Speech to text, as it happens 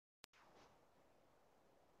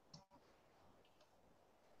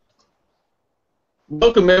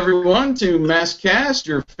Welcome, everyone, to MASKast,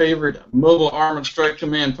 your favorite mobile Armored Strike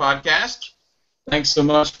Command podcast. Thanks so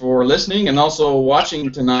much for listening and also watching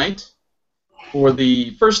tonight. For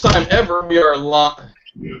the first time ever, we are live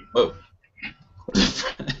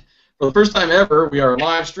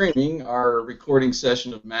streaming our recording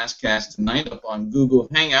session of MASKast tonight up on Google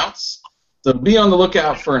Hangouts. So be on the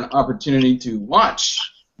lookout for an opportunity to watch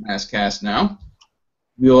MASKast now.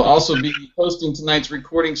 We'll also be posting tonight's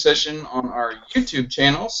recording session on our YouTube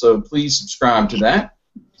channel, so please subscribe to that.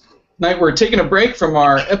 Tonight we're taking a break from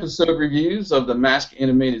our episode reviews of the M.A.S.K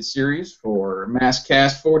animated series for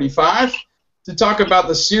MASKast 45 to talk about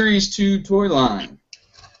the Series 2 Toyline.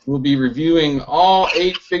 We'll be reviewing all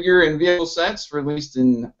 8 figure and vehicle sets released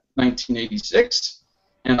in 1986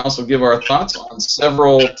 and also give our thoughts on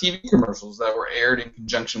several TV commercials that were aired in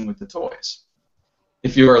conjunction with the toys.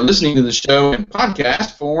 If you are listening to the show in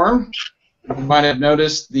podcast form, you might have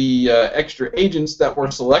noticed the extra agents that were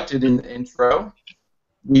selected in the intro.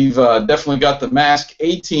 We've definitely got the M.A.S.K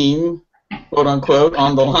A-Team, quote-unquote,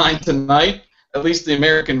 on the line tonight, at least the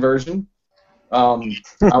American version. I'll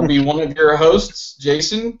be one of your hosts,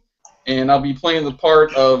 Jason, and I'll be playing the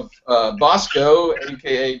part of Bosco,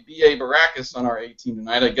 a.k.a. B.A. Baracus, on our A-Team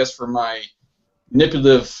tonight, I guess for my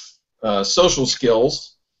manipulative social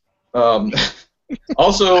skills.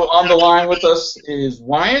 Also on the line with us is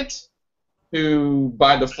Wyatt, who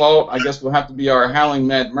by default I guess will have to be our Howling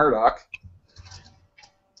Mad Murdoch.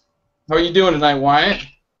 How are you doing tonight, Wyatt?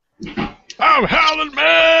 I'm Howling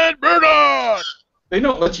Mad Murdoch! They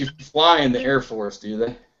don't let you fly in the Air Force, do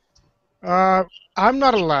they? I'm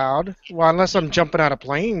not allowed, well, unless I'm jumping out of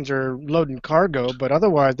planes or loading cargo, but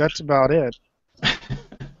otherwise that's about it.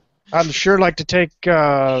 I'd sure like to take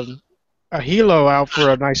a helo out for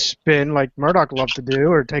a nice spin like Murdoch loved to do,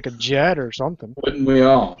 or take a jet or something. Wouldn't we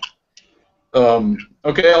all?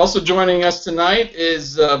 Okay, also joining us tonight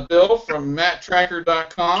is Bill from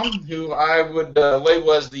MattTracker.com, who I would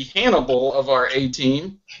label as the Hannibal of our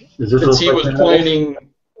A-Team, since he was planning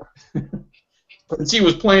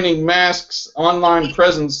M.A.S.K's online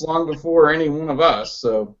presence long before any one of us.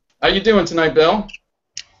 So, how you doing tonight, Bill?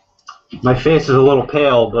 My face is a little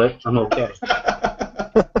pale, but I'm okay.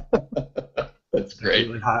 That's great.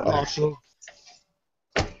 Really hot. Awesome.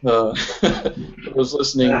 I was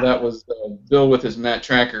listening. That was Bill with his Matt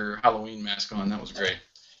Tracker Halloween mask on. That was great.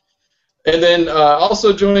 And then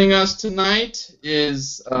also joining us tonight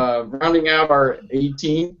is rounding out our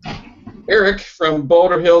A-Team, Eric from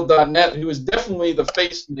BoulderHill.net, who is definitely the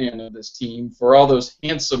face man of this team for all those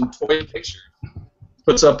handsome toy pictures he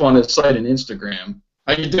puts up on his site and Instagram.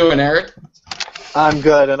 How you doing, Eric? I'm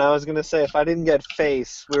good, and I was gonna say if I didn't get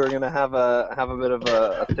face, we were gonna have a bit of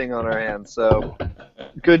a thing on our hands. So,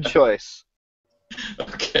 good choice.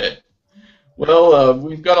 Okay. Well,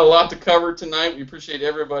 we've got a lot to cover tonight. We appreciate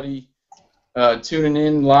everybody tuning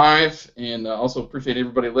in live, and also appreciate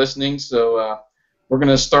everybody listening. So we're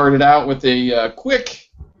gonna start it out with a quick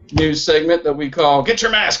news segment that we call "Get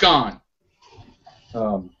Your Mask On."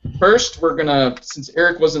 First, we're gonna, since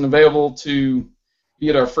Eric wasn't available to be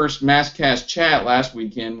at our first MASKast chat last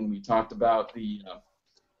weekend when we talked about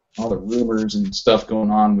all the rumors and stuff going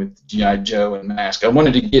on with G.I. Joe and M.A.S.K. I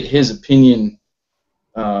wanted to get his opinion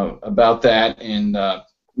about that and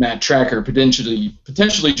Matt Tracker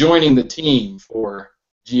potentially joining the team for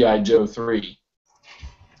G.I. Joe 3.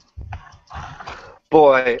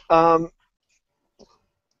 Boy, I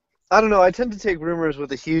don't know. I tend to take rumors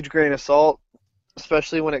with a huge grain of salt,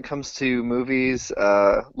 especially when it comes to movies.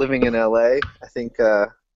 Living in LA, I think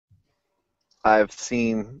I've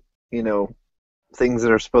seen, things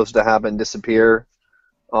that are supposed to happen disappear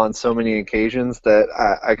on so many occasions that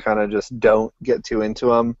I kind of just don't get too into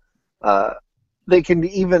them. They could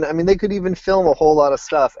even film a whole lot of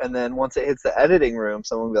stuff, and then once it hits the editing room,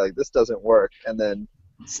 someone will be like, "This doesn't work," and then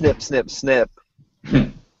snip, snip, snip.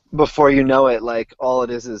 Before you know it, like all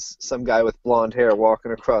it is some guy with blonde hair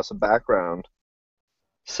walking across a background.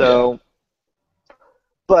 So,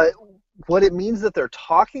 but what it means that they're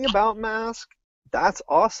talking about M.A.S.K, that's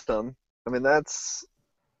awesome.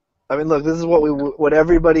 Look, this is what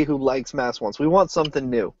everybody who likes M.A.S.K wants. We want something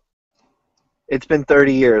new. It's been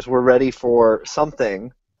 30 years. We're ready for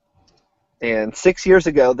something. And 6 years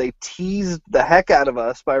ago, they teased the heck out of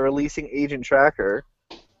us by releasing Agent Tracker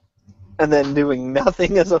and then doing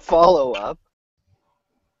nothing as a follow-up.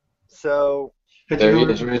 So, there he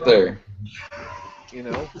is right there.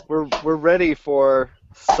 We're ready for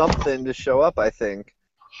something to show up, I think.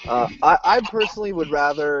 I personally would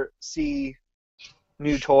rather see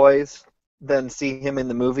new toys than see him in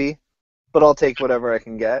the movie, but I'll take whatever I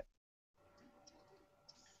can get.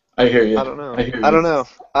 I hear you. I don't know. I hear you. I don't know.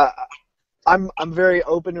 I'm very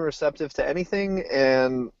open and receptive to anything,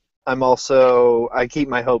 and I keep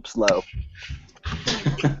my hopes low.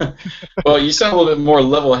 Well, you sound a little bit more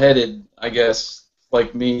level-headed, I guess,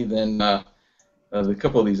 like me than a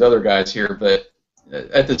couple of these other guys here. But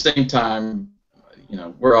at the same time,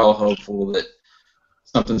 we're all hopeful that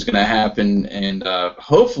something's going to happen, and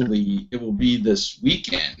hopefully it will be this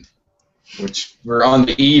weekend, which we're on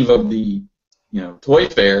the eve of the Toy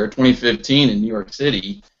Fair 2015 in New York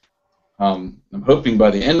City. I'm hoping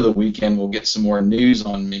by the end of the weekend we'll get some more news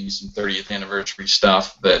on maybe some 30th anniversary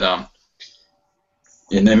stuff, but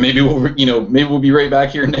and then maybe we'll be right back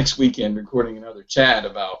here next weekend recording another chat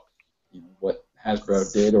about what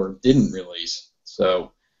Hasbro did or didn't release.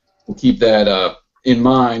 So we'll keep that in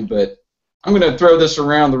mind. But I'm going to throw this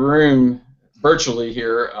around the room virtually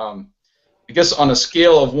here. I guess on a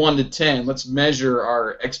scale of 1 to 10, let's measure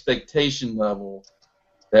our expectation level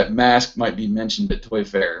that M.A.S.K might be mentioned at Toy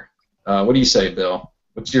Fair. What do you say, Bill?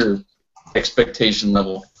 What's your expectation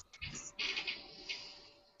level?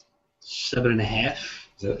 7.5.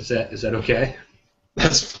 Is that okay?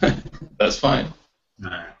 That's fine. That's fine.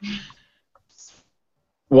 All right.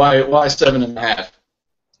 Why 7.5?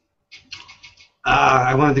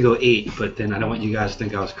 I wanted to go 8, but then I don't want you guys to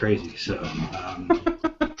think I was crazy, so I'm going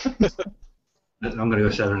to go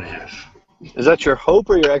 7.5. Is that your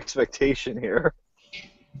hope or your expectation here?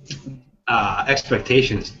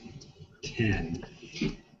 Expectation is 10.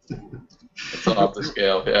 That's off the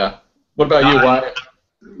scale, yeah. What about you, Wyatt?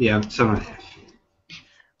 Yeah, 7.5.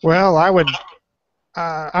 Well,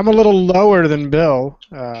 I'm a little lower than Bill.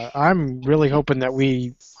 I'm really hoping that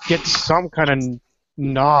we get some kind of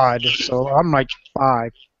nod, so I'm like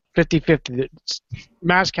 5, 50-50.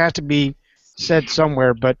 M.A.S.K has to be said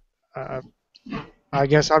somewhere, but I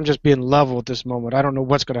guess I'm just being level at this moment. I don't know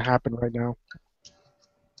what's going to happen right now.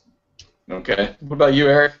 Okay. What about you,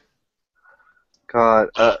 Eric? God,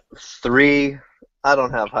 3. I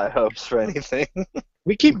don't have high hopes for anything.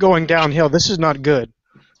 We keep going downhill. This is not good.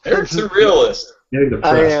 Eric's a realist.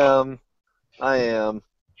 I am. I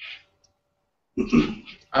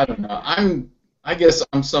don't know. I guess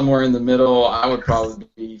I'm somewhere in the middle. I would probably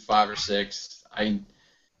be 5 or 6. I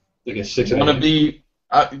Like a 6. want to be.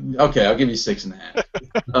 Okay, I'll give you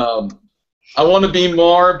 6.5. I want to be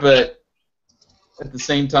more, but at the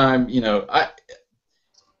same time,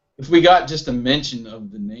 if we got just a mention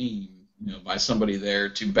of the name, by somebody there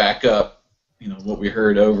to back up, what we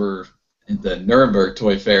heard over at the Nuremberg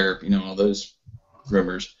Toy Fair, all those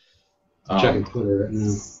rumors. Checking Twitter right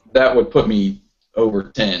now. That would put me over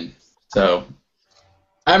 10. So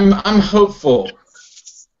I'm hopeful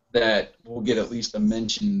that we'll get at least a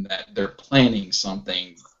mention that they're planning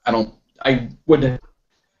something. I would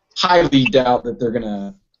highly doubt that they're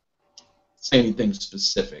gonna say anything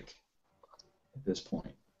specific at this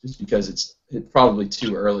point, just because it's probably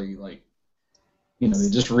too early. Like, they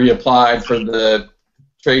just reapplied for the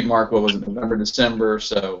trademark. What was it, November, December?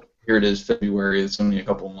 So here it is, February. It's only a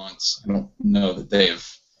couple months. I don't know that they have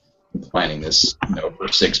been planning this, for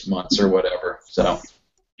 6 months or whatever. So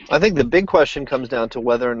I think the big question comes down to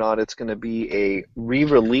whether or not it's going to be a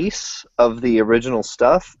re-release of the original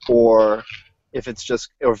stuff, or if it's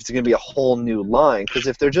going to be a whole new line. Because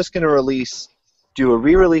if they're just going to do a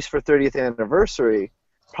re-release for 30th anniversary,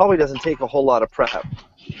 probably doesn't take a whole lot of prep.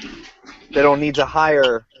 They don't need to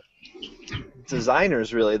hire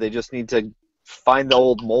designers, really. They just need to find the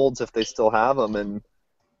old molds if they still have them and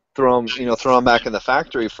throw them back in the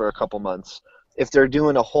factory for a couple months. If they're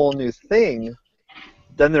doing a whole new thing,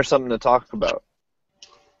 then there's something to talk about.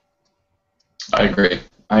 I agree.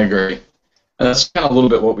 And that's kind of a little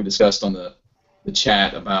bit what we discussed on the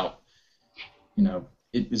chat about,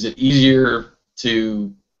 is it easier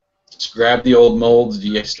to just grab the old molds? Do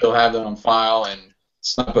you still have them on file and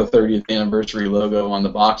slap a 30th anniversary logo on the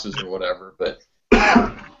boxes or whatever? But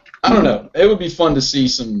I don't know. It would be fun to see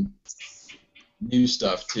some new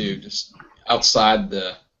stuff too, just outside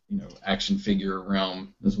the action figure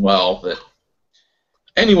realm as well. But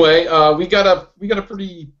anyway, we got a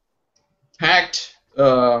pretty packed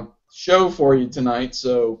show for you tonight.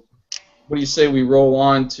 So what do you say we roll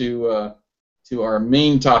on to our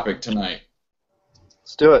main topic tonight?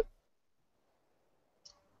 Let's do it.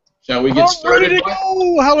 Shall we get started? Ready to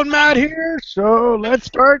go! Helen Matt here. So let's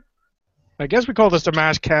start. I guess we call this the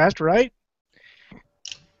MASKast, right?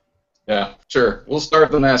 Yeah, sure. We'll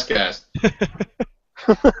start the MASKast.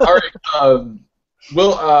 All right.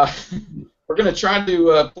 We're going to try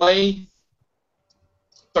to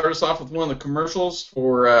start us off with one of the commercials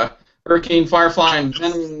for Hurricane Firefly and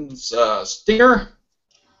Venom's Stinger.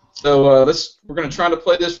 So we're going to try to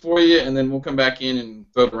play this for you, and then we'll come back in and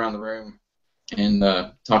throw it around the room. and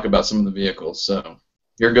talk about some of the vehicles. So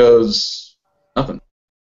here goes nothing.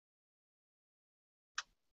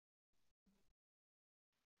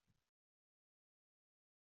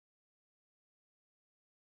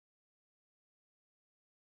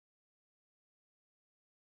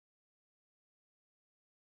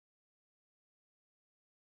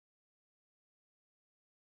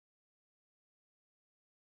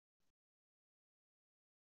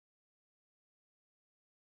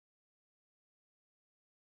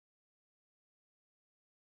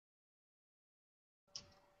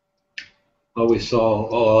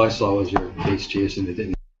 All I saw was your face, Jason. It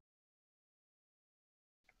didn't.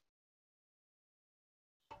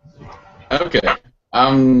 Okay. I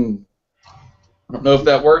don't know if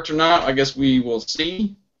that worked or not. I guess we will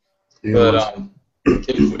see. But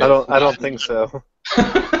I don't think so.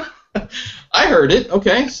 I heard it.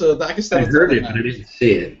 Okay, so I guess I that's heard it, but I didn't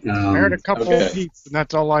see it. I heard a couple okay. of beeps, and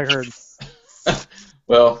that's all I heard.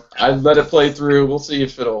 Well, I let it play through. We'll see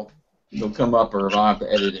if it'll come up or if I'll have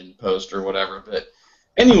to edit in post or whatever. But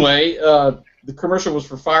anyway, the commercial was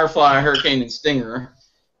for Firefly, Hurricane, and Stinger,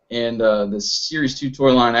 and the Series 2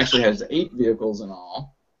 Toyline actually has 8 vehicles in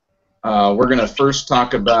all. We're going to first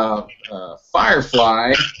talk about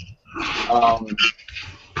Firefly. I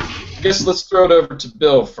guess let's throw it over to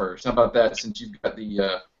Bill first. How about that, since you've got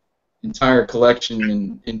the entire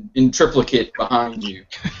collection in triplicate behind you?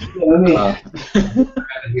 Let me out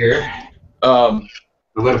of here.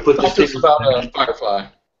 I'm going to put talk to us about Firefly.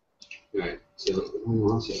 All right, so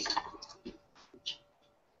hold on a second.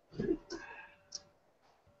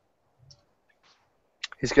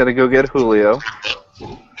 He's got to go get Julio.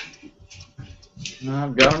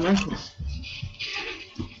 I've got him right.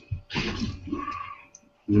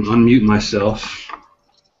 I'm unmute myself.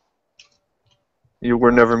 You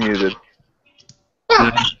were never muted.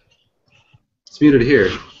 No, it's muted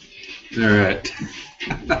here. All right.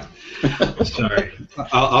 Sorry.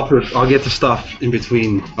 I'll get the stuff in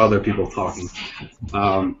between other people talking.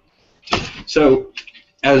 So,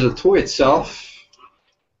 as a toy itself,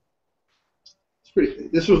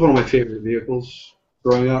 this was one of my favorite vehicles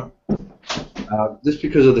growing up, just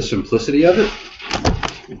because of the simplicity of it,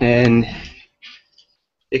 and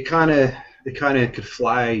it kind of could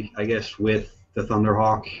fly, I guess, with the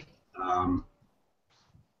Thunderhawk.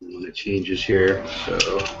 When it changes here,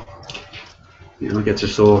 so it gets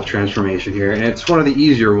this little transformation here, and it's one of the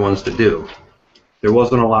easier ones to do. There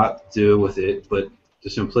wasn't a lot to do with it, but the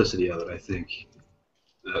simplicity of it, I think,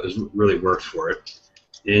 really worked for it.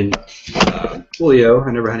 And Julio,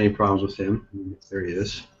 I never had any problems with him. There he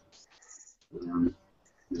is.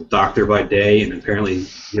 Doctor by day, and apparently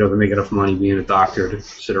he doesn't make enough money being a doctor to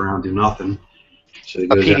sit around and do nothing. So he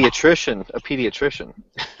goes pediatrician. A pediatrician.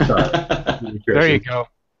 Sorry. There you go.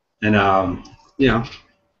 And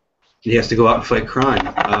he has to go out and fight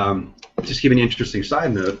crime. Just give an interesting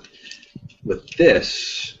side note with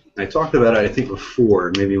this. I talked about it, I think,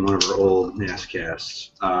 before, maybe in one of our old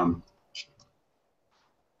MASKasts.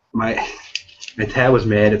 My dad was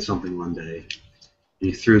mad at something one day, and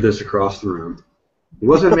he threw this across the room. He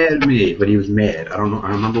wasn't mad at me, but he was mad. I don't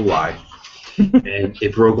remember why. And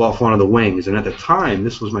it broke off one of the wings, and at the time,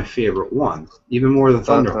 this was my favorite one, even more than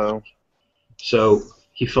Thunderhawk. So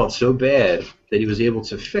he felt so bad that he was able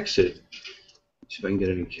to fix it. Let's see if I can get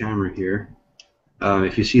it in camera here.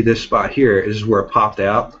 If you see this spot here, this is where it popped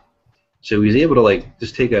out. So he was able to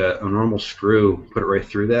just take a normal screw, put it right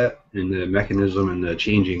through that, and the mechanism and the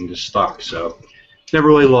changing just stuck. So never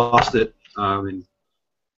really lost it. And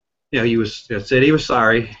he said he was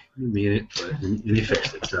sorry, he didn't mean it, and he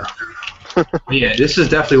fixed it. So yeah, this is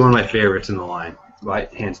definitely one of my favorites in the line,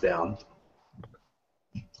 hands down.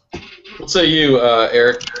 What say you,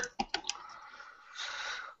 Eric?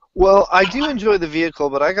 Well, I do enjoy the vehicle,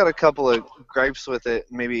 but I got a couple of gripes with it.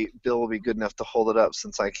 Maybe Bill will be good enough to hold it up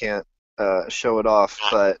since I can't show it off.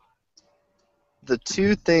 But the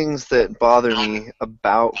two things that bother me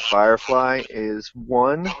about Firefly is,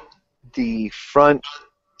 one, the front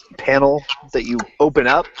panel that you open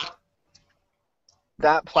up.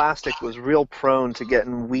 That plastic was real prone to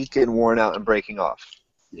getting weak and worn out and breaking off.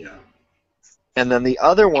 Yeah. And then the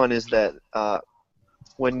other one is that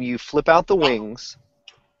when you flip out the wings,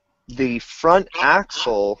 the front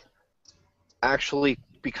axle actually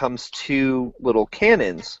becomes two little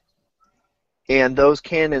cannons, and those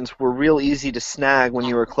cannons were real easy to snag when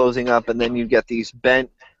you were closing up, and then you get these bent,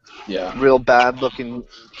 real bad-looking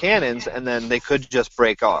cannons, and then they could just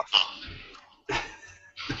break off.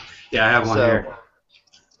 Yeah, I have one here.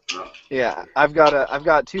 Yeah, I've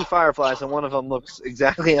got two Fireflies, and one of them looks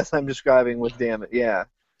exactly as I'm describing with damn it, yeah.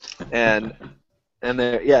 And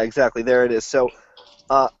there, yeah, exactly, there it is. So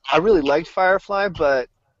I really liked Firefly, but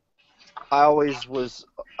I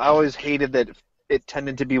always hated that it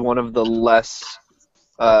tended to be one of the less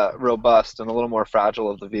robust and a little more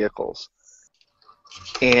fragile of the vehicles.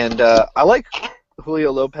 And I like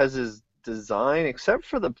Julio Lopez's design, except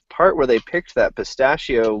for the part where they picked that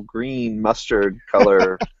pistachio green mustard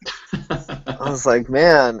color. I was like,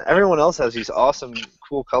 man, everyone else has these awesome,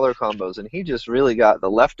 cool color combos, and he just really got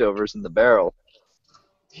the leftovers in the barrel.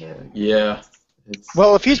 Yeah.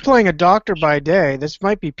 Well, if he's playing a doctor by day, this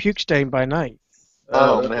might be puke stain by night.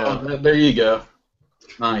 Oh, man. There you go.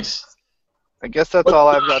 Nice. I guess that's all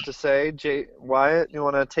I've got to say. Wyatt, you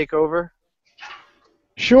want to take over?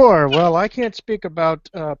 Sure. Well, I can't speak about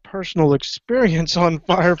personal experience on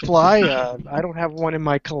Firefly. I don't have one in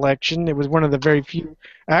my collection. It was one of the very few.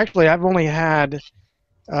 Actually, I've only had,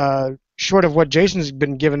 short of what Jason's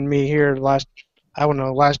been giving me here last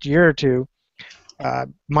year or two,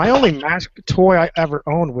 my only M.A.S.K toy I ever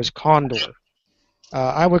owned was Condor.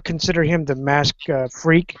 I would consider him the M.A.S.K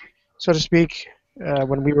freak, so to speak,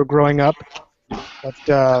 when we were growing up. But,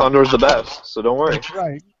 Condor's the best, so don't worry. That's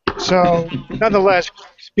right. So, nonetheless,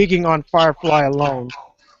 speaking on Firefly alone,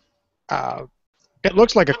 it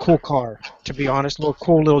looks like a cool car, to be honest. A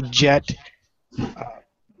cool little jet.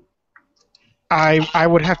 I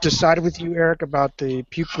would have to side with you, Eric, about the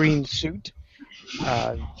puke green suit.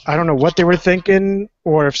 I don't know what they were thinking,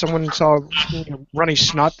 or if someone saw runny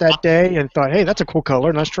snot that day and thought, hey, that's a cool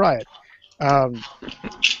color, let's try it.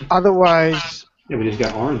 Otherwise... Yeah, but he's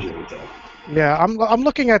got orange in it, though. Yeah, I'm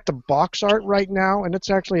looking at the box art right now, and it's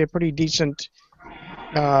actually a pretty decent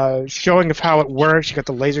showing of how it works. You got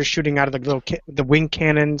the lasers shooting out of the wing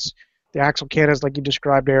cannons, the axle cannons, like you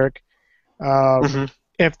described, Eric.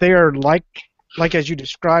 If they are like as you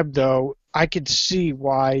described, though, I could see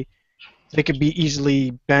why they could be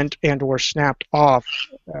easily bent and or snapped off.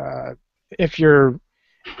 If you're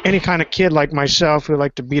any kind of kid like myself who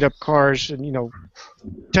like to beat up cars and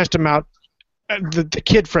test them out the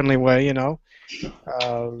kid-friendly way,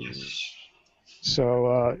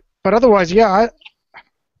 but otherwise, yeah,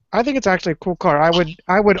 I think it's actually a cool car.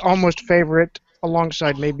 I would almost favor it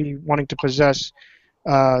alongside maybe wanting to possess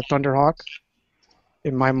Thunderhawk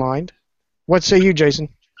in my mind. What say you, Jason?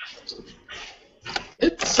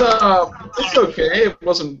 It's okay. It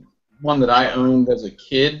wasn't one that I owned as a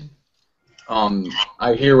kid.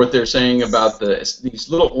 I hear what they're saying about these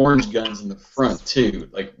little orange guns in the front too.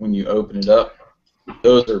 Like when you open it up,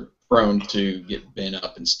 those are prone to get bent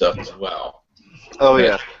up and stuff as well. Oh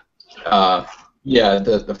yeah. Yeah,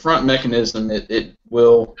 the front mechanism it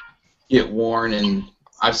will get worn, and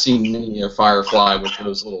I've seen many a Firefly with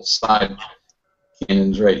those little side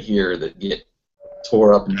cannons right here that get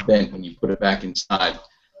tore up and bent when you put it back inside.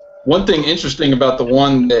 One thing interesting about the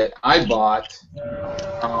one that I bought,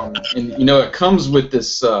 and it comes with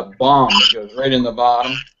this bomb that goes right in the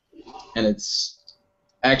bottom, and it's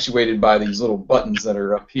actuated by these little buttons that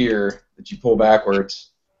are up here that you pull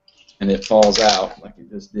backwards, and it falls out like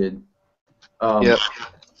it just did. Yep.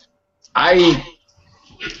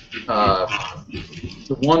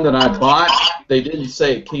 The one that I bought, they didn't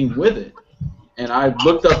say it came with it, and I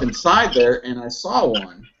looked up inside there and I saw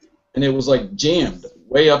one, and it was like jammed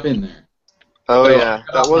way up in there. Oh so yeah,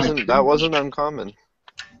 that wasn't uncommon.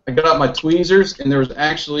 I got out my tweezers, and there was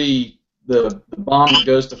actually the bomb that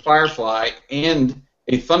goes to Firefly and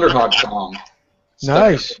a Thunderhawk bomb.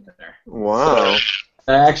 Nice. In there. Wow. So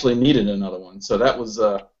I actually needed another one, so that was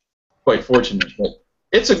quite fortunate. But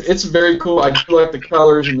it's very cool. I do like the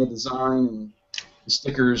colors and the design and the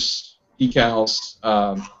stickers, decals.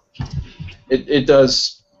 It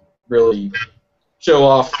does really show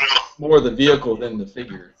off more of the vehicle than the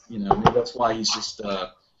figure. Maybe that's why he's just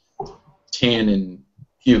tan and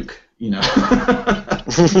puke,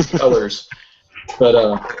 colors.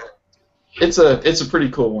 But it's a pretty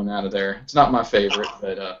cool one out of there. It's not my favorite,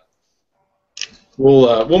 but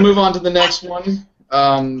we'll move on to the next one.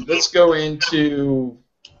 Let's go into,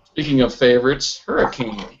 speaking of favorites,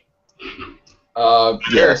 Hurricane.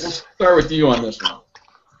 Yes. We'll start with you on this one.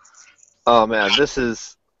 Oh man,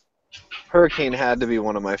 Hurricane had to be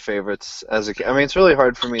one of my favorites as a kid. I mean, it's really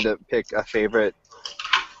hard for me to pick a favorite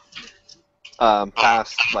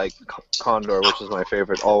past like Condor, which is my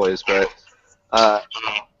favorite always, but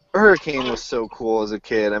Hurricane was so cool as a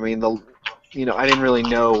kid. I mean, I didn't really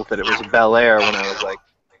know that it was a Bel Air when I was like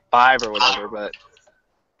 5 or whatever, but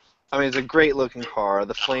I mean, it's a great looking car.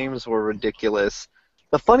 The flames were ridiculous.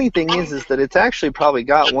 The funny thing is that it's actually probably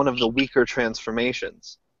got one of the weaker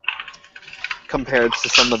transformations compared to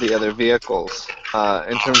some of the other vehicles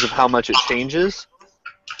in terms of how much it changes,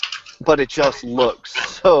 but it just looks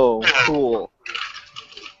so cool.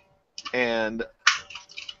 And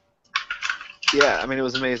Yeah, I mean, it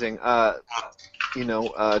was amazing. To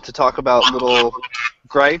talk about little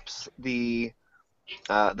gripes, the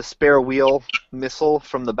spare wheel missile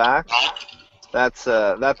from the back. That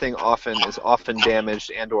thing is often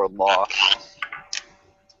damaged and or lost.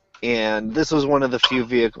 And this was one of the few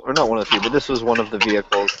vehicles, or not one of the few, but this was one of the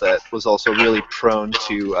vehicles that was also really prone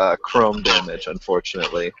to chrome damage,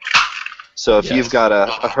 unfortunately. So if you've got a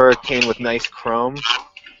Hurricane with nice chrome,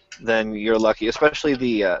 then you're lucky. Especially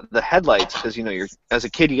the headlights, because you're as a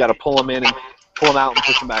kid you got to pull them in and pull them out and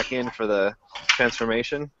push them back in for the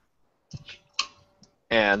transformation.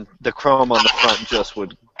 And the chrome on the front just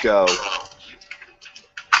would go.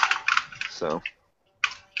 So.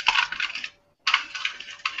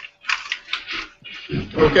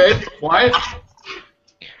 Okay, Wyatt?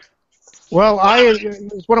 Well,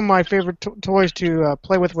 it was one of my favorite toys to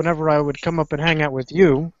play with whenever I would come up and hang out with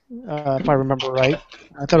you, if I remember right.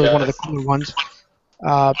 I thought it was one of the cooler ones.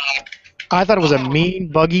 I thought it was a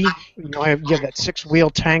mean buggy. You have that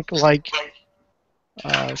six-wheel tank-like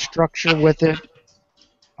structure with it.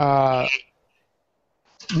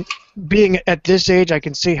 Being at this age, I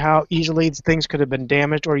can see how easily things could have been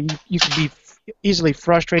damaged, or you could be easily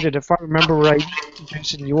frustrated. If I remember right,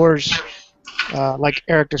 Jason, yours, like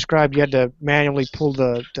Eric described, you had to manually pull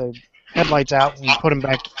the headlights out and put them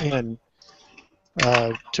back in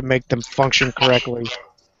to make them function correctly.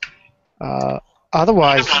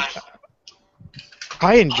 Otherwise,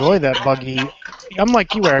 I enjoy that buggy. I'm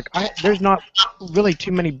like you, Eric. There's not really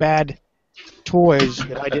too many bad toys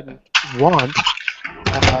that I didn't want,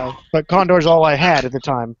 but Condor's all I had at the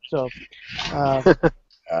time. So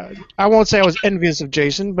I won't say I was envious of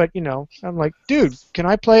Jason, but I'm like, dude, can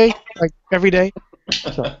I play like every day?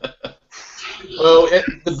 So. Well,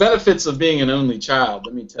 the benefits of being an only child,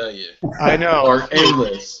 let me tell you, I know, are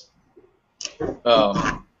endless.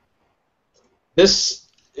 This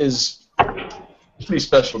is pretty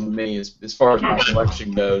special to me as far as my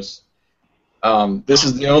collection goes. This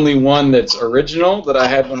is the only one that's original that I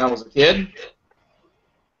had when I was a kid.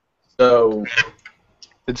 So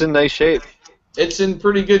it's in nice shape. It's in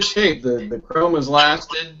pretty good shape. The chrome has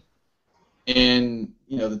lasted, and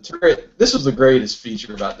the turret. This was the greatest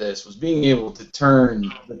feature about this, was being able to turn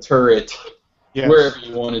the turret wherever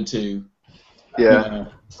you wanted to. Yeah.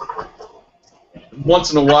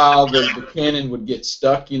 Once in a while, the cannon would get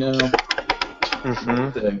stuck, Mm-hmm.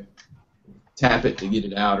 to tap it to get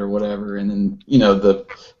it out or whatever, and then the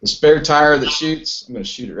spare tire that shoots. I'm gonna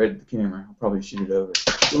shoot it right at the camera. I'll probably shoot it over.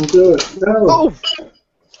 Don't do it. No. Oh.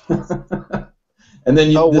 And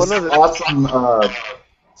then this awesome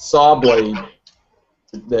saw blade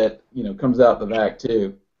that comes out the back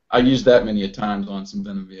too. I used that many a times on some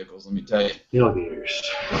Venom vehicles. Let me tell you. Millimeters.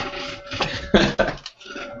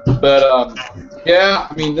 But yeah,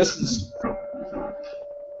 I mean, this is,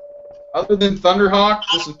 other than Thunderhawk,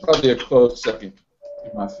 this is probably a close second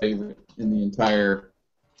to my favorite in the entire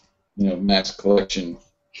M.A.S.K collection.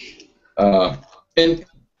 And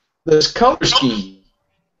this color scheme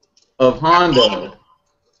of Hondo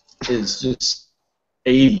is just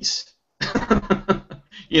 80s.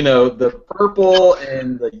 The purple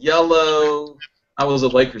and the yellow. I was a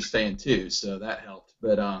Lakers fan too, so that helped.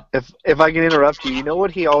 But if I can interrupt you,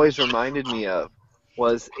 what he always reminded me of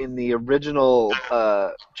was in the original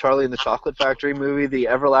Charlie and the Chocolate Factory movie, the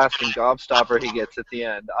everlasting gobstopper he gets at the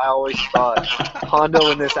end. I always thought Hondo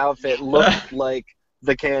in this outfit looked like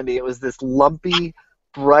the candy. It was this lumpy,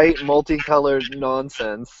 bright, multicolored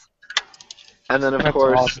nonsense. And then, of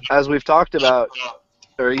course, awesome. As we've talked about,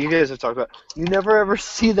 or you guys have talked about, you never ever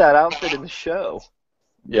see that outfit in the show.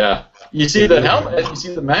 Yeah. You see the helmet, you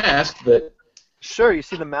see the mask, but... Sure, you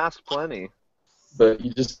see the mask plenty. But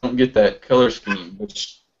you just don't get that color scheme,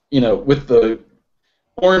 which, with the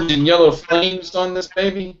orange and yellow flames on this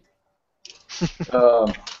baby,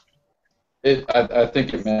 I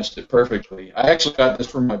think it matched it perfectly. I actually got this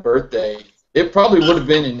for my birthday. It probably would have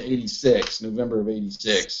been in '86, November of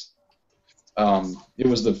 '86. It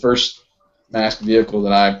was the first M.A.S.K vehicle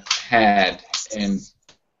that I had, and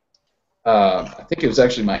I think it was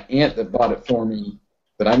actually my aunt that bought it for me.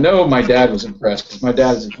 But I know my dad was impressed, because my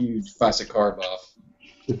dad is a huge classic car buff,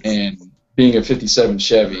 and being a '57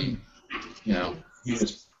 Chevy, he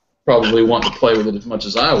was probably wanting to play with it as much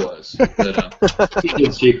as I was. But, he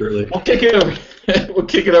did secretly. We'll kick it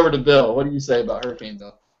over to Bill. What do you say about Hurricane,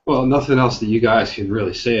 Bill? Well, nothing else that you guys can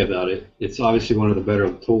really say about it. It's obviously one of the better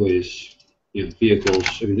toys, vehicles.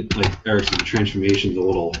 I mean, like Eric said, the transformation's a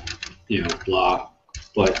little, blah.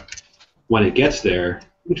 But when it gets there, it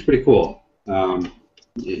looks pretty cool.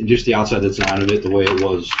 Just the outside design of it, the way it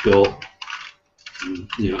was built.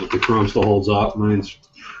 If the chrome still holds up, mine's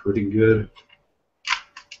pretty good.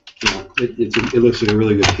 it looks like a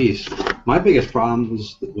really good piece. My biggest problem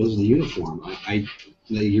was the uniform.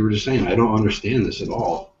 You were just saying, I don't understand this at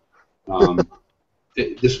all.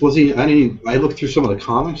 This wasn't. I looked through some of the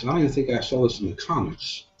comics. I don't even think I saw this in the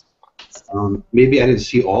comics. Maybe I didn't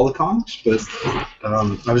see all the comics, but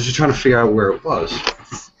I was just trying to figure out where it was.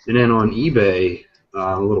 And then on eBay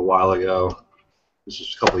a little while ago, this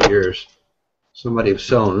was a couple of years, somebody was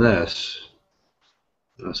selling this.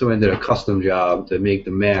 Somebody did a custom job to make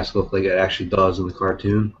the mask look like it actually does in the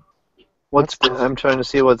cartoon. I'm trying to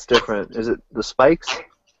see what's different. Is it the spikes?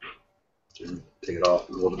 Take it off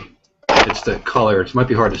a little bit. It's the color. It might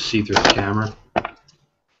be hard to see through the camera.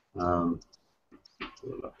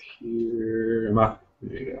 Up here.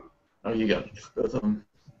 There you go. Oh, you got both of them.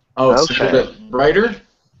 Oh, it's Okay. a bit brighter?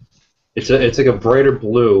 It's like a brighter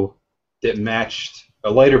blue that matched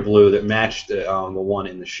a lighter blue that matched the one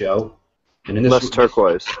in the show. And then this Less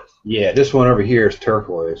turquoise. Yeah, this one over here is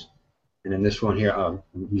turquoise, and then this one here. I'm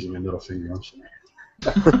using my middle finger. I'm sorry.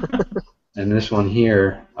 And this one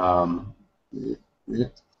here. So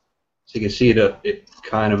you can see it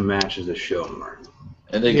kind of matches the show mark.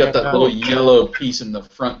 And they got that little yellow piece in the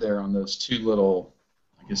front there on those two little,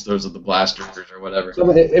 I guess those are the blasters or whatever.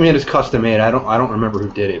 So, I mean, it's custom made. I don't remember who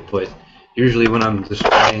did it, but usually when I'm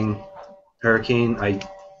displaying Hurricane, I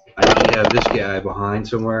usually have this guy behind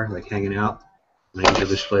somewhere, like hanging out, and I usually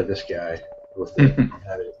display this guy with it.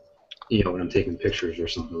 Have it, when I'm taking pictures or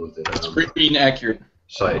something with it. It's pretty inaccurate.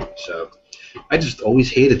 Site. So I just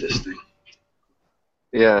always hated this thing.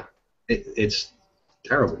 Yeah. It's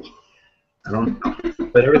terrible. I don't know,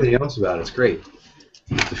 but everything else about it's great.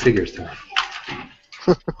 The figure's terrible.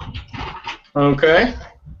 Okay.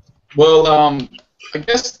 Well, I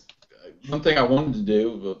guess one thing I wanted to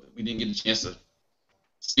do, but we didn't get a chance to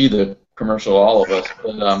see the commercial, all of us,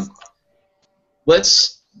 but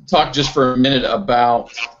let's talk just for a minute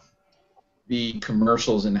about the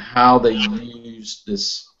commercials and how they use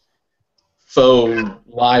this faux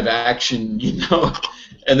live action,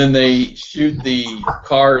 and then they shoot the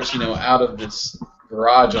cars, out of this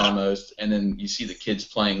garage almost, and then you see the kids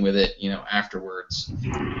playing with it, afterwards.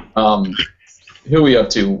 Who are we up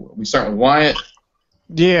to? We start with Wyatt.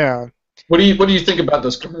 Yeah. What do you think about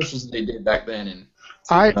those commercials that they did back then? And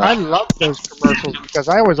I love those commercials because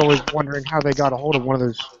I was always wondering how they got a hold of one of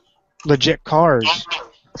those legit cars.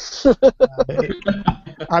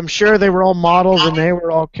 I'm sure they were all models and they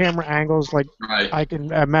were all camera angles like right. I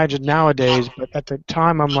can imagine nowadays, but at the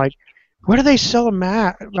time I'm like, where do they sell a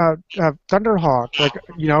Thunderhawk? Like,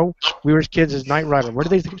 we were as kids as Knight Rider. Where do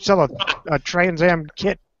they sell a Trans Am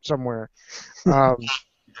kit somewhere?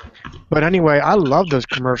 But anyway, I love those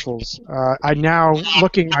commercials. I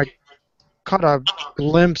caught a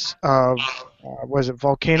glimpse of was it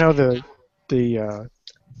Volcano the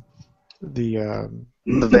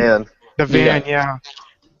van. The van, yeah.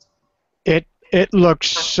 It looks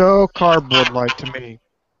so cardboard-like to me.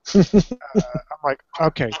 I'm like,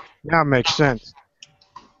 okay, now it makes sense.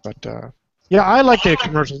 But yeah, I like the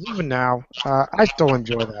commercials even now. I still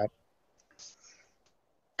enjoy that.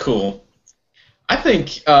 Cool. I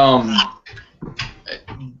think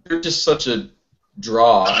they're just such a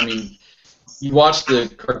draw. I mean, you watch the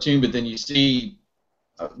cartoon, but then you see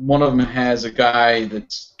one of them has a guy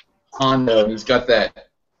that's Hondo, and he's got that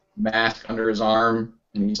mask under his arm,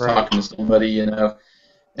 and he's talking to somebody, and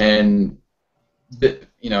they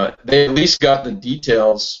at least got the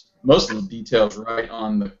details, most of the details right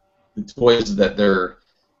on the toys that they're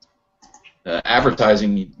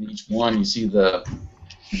advertising. Each one, you see the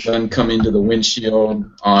gun come into the windshield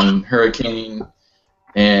on Hurricane,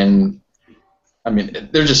 and I mean,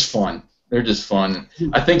 they're just fun. They're just fun.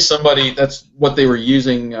 I think that's what they were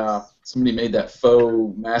using. Somebody made that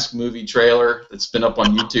faux Mask movie trailer that's been up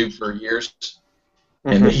on YouTube for years,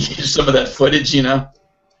 and they used some of that footage,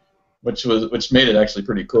 which made it actually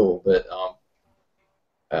pretty cool. But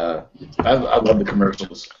I love the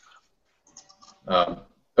commercials. Over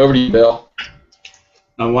to you, Bill.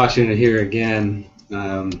 I'm watching it here again.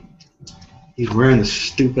 He's wearing the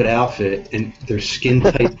stupid outfit, and they're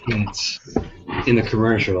skin-tight pants in the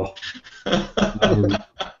commercial.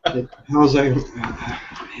 How's that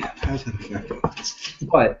effective?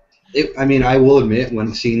 But I will admit,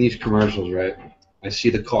 when seeing these commercials, right, I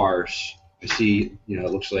see the cars. I see,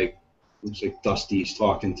 it looks like Dusty's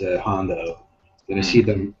talking to Hondo. Then I see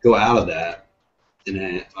them go out of that, and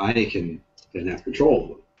then I didn't have control of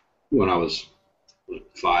them. When I was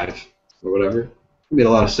 5 or whatever, it made a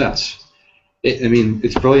lot of sense.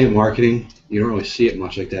 It's brilliant marketing. You don't really see it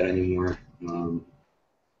much like that anymore.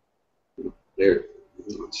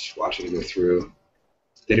 Just watching it go through.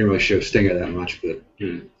 They didn't really show Stinger that much, but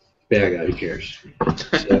bad guy. Who cares?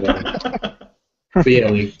 So, but yeah,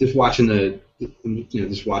 like just watching the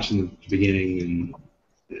beginning and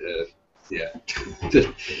yeah,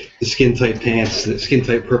 the skin tight pants, the skin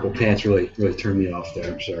tight purple pants really turned me off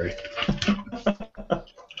there. I'm sorry.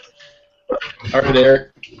 All right,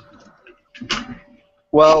 Eric.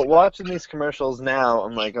 Well, watching these commercials now,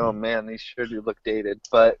 I'm like, oh man, these sure do look dated.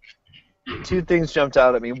 But two things jumped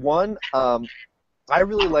out at me. One, I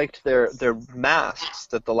really liked their masks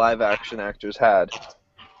that the live action actors had,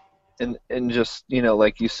 and just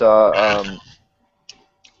like you saw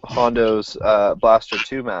Hondo's Blaster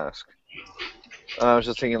 2 mask. I was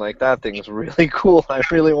just thinking like that thing's really cool. I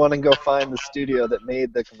really want to go find the studio that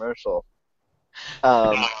made the commercial,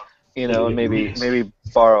 and maybe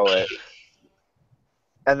borrow it.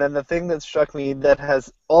 And then the thing that struck me, that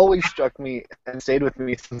has always struck me and stayed with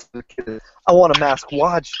me since the kid, is I want a Mask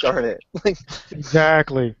watch. Darn it! Like,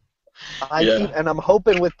 Exactly. and I'm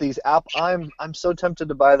hoping with these I'm so tempted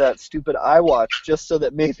to buy that stupid iWatch just so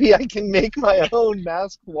that maybe I can make my own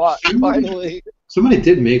Mask watch finally. Somebody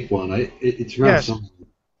did make one. It's around Yes. somewhere.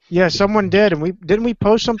 Yeah, someone did, and didn't we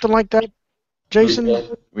post something like that,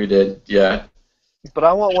 Jason? We did, yeah. But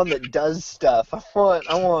I want one that does stuff. I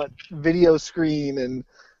want video screen and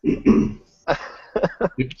Just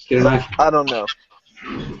get an iPhone. I don't know.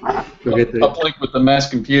 Go get the Uplink with the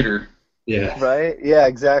M.A.S.K computer. yeah. Right? Yeah,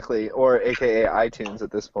 exactly. Or AKA iTunes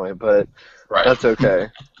at this point, but Right. that's okay.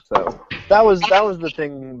 So that was the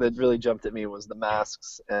thing that really jumped at me, was the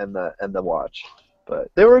masks and the watch. But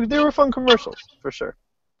they were fun commercials for sure.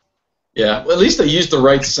 Yeah, well, at least they used the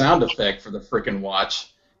right sound effect for the frickin'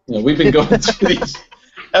 watch. We've been going through these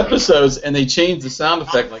episodes, and they change the sound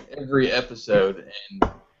effect like every episode,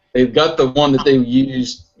 and they've got the one that they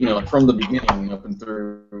used, from the beginning up and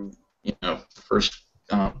through, the first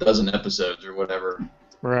dozen episodes or whatever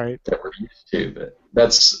Right. that we're used to. But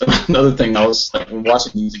that's another thing. I was like, when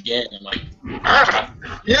watching these again, I'm like,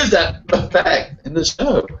 use that effect in the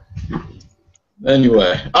show.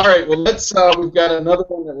 Anyway, all right. Well, we've got another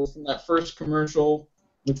one that was from that first commercial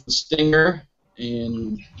with the stinger.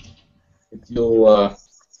 And if you'll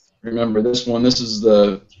remember this one, this is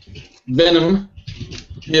the Venom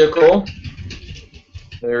vehicle.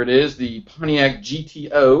 There it is, the Pontiac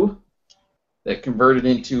GTO that converted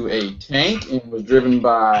into a tank and was driven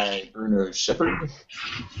by Bruno Shepard.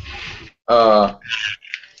 I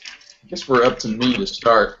guess we're up to me to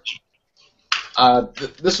start.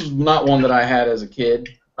 This was not one that I had as a kid.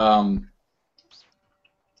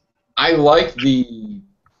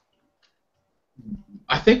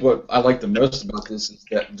 I think what I like the most about this is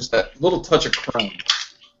that little touch of chrome.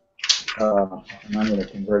 And I'm going to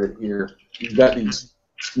convert it here. You've got these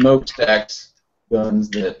smokestack guns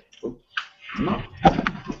that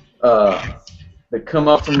come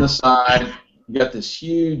up from the side. You got this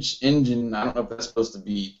huge engine. I don't know if that's supposed to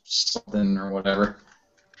be something or whatever.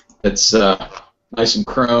 It's nice and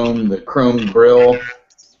chrome. The chrome grill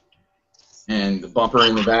and the bumper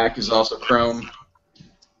in the back is also chrome.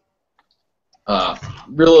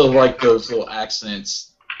 Really like those little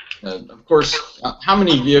accents. Of course, how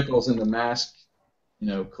many vehicles in the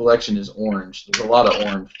M.A.S.K. collection is orange? There's a lot of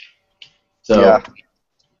orange. So Yeah.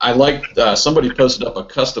 I liked somebody posted up a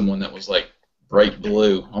custom one that was like bright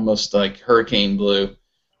blue, almost like hurricane blue,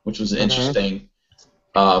 which was interesting.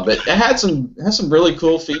 But it has some really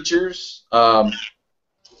cool features. Let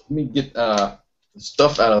me get the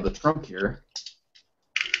stuff out of the trunk here.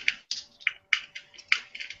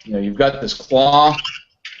 You've got this claw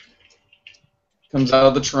comes out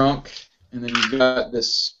of the trunk, and then you've got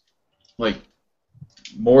this like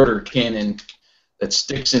mortar cannon that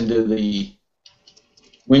sticks into the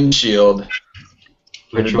windshield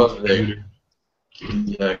right above the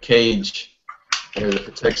cage there that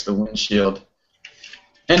protects the windshield.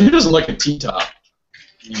 And who doesn't like a T-top?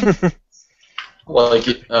 I like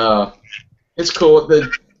it. It's cool.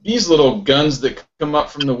 These little guns that come up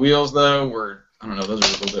from the wheels, though, I don't know, those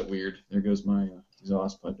are a little bit weird. There goes my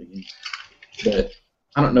exhaust pipe again. But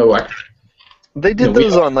I don't know. They did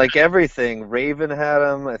those on like everything. Raven had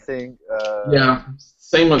them, I think. Yeah,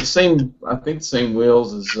 same. I think the same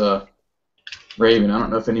wheels as Raven. I don't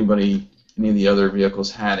know if any of the other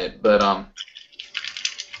vehicles had it, but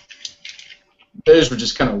those were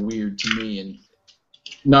just kind of weird to me, and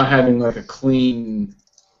not having like a clean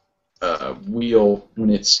wheel when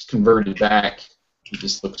it's converted back, it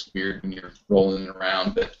just looks weird when you're rolling it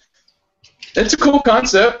around. But it's a cool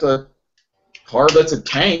concept. A car that's a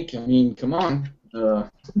tank. I mean, come on.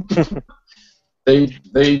 They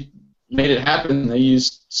made it happen. They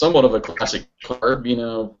used somewhat of a classic car,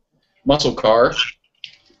 muscle car,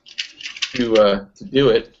 to do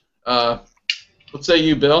it. What say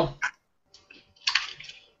you, Bill?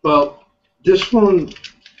 Well, this one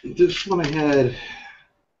I had.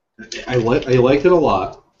 I liked it a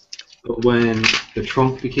lot, but when the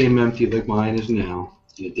trunk became empty like mine is now,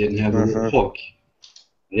 and it didn't have a little hook,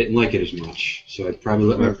 I didn't like it as much. So I'd probably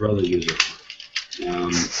let my brother use it.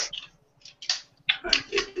 Blame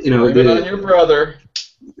it on your brother.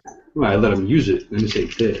 Well, I let him use it. Let me say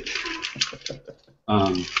did.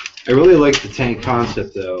 I really liked the tank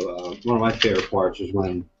concept, though. One of my favorite parts was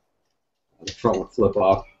when the front would flip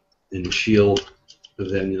up and the shield,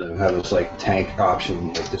 but then have this like tank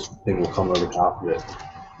option, like this thing will come over top of it,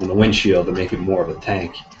 and the windshield to make it more of a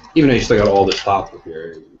tank. Even though you still got all this top up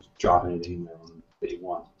here, you drop anything in there on day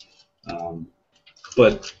one.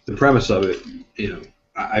 But the premise of it,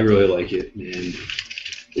 I really like it, and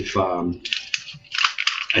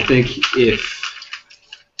I think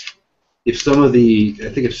if some of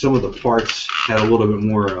the parts had a little bit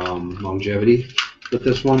more longevity with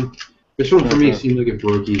this one for me seemed like it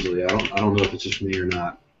broke easily. I don't know if it's just me or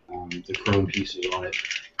not. The chrome pieces on it,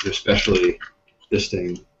 especially this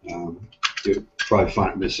thing, you'd probably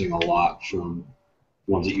find it missing a lot from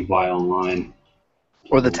ones that you buy online.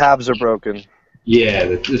 Or the tabs are broken. Yeah,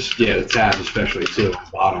 the tabs especially too at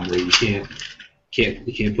the bottom where you can't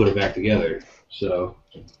put it back together. So,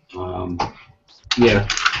 yeah.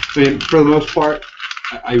 I mean, for the most part,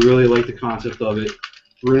 I really like the concept of it.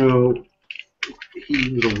 Bruno,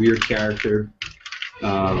 he was a weird character.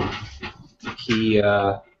 He,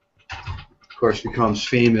 of course, becomes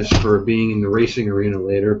famous for being in the racing arena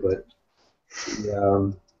later, but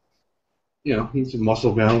he's a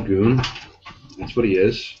muscle-bound goon. That's what he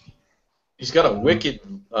is. He's got a wicked,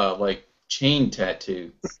 chain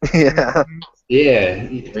tattoo. Yeah. Yeah.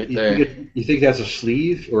 Right there. You think that's a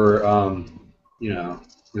sleeve, or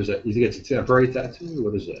is that? You think it's a temporary tattoo?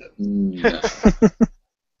 What is that? No.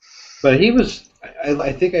 But he was.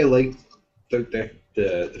 I think I liked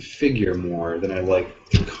the figure more than I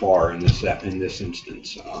liked the car in this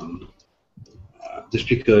instance. Just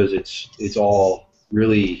because it's all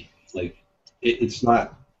really like it's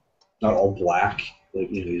not all black. Like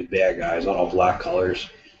these bad guys, not all black colors.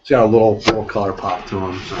 It's got a little color pop to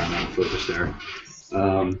him. Sorry, I'm out of focus there.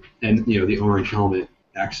 And the orange helmet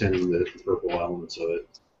accenting the purple elements of it.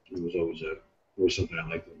 It was always something I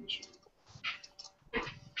liked in this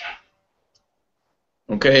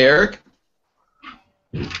one. Okay, Eric.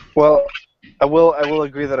 Well, I will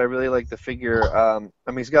agree that I really like the figure.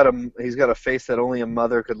 He's got a face that only a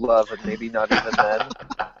mother could love, and maybe not even then.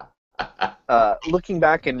 Looking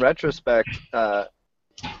back in retrospect, the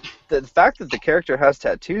fact that the character has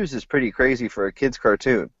tattoos is pretty crazy for a kid's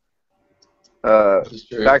cartoon.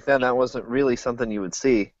 Back then, that wasn't really something you would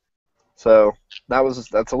see. So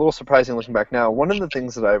that's a little surprising looking back now. One of the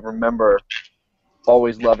things that I remember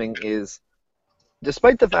always loving is,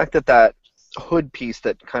 despite the fact that hood piece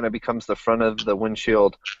that kind of becomes the front of the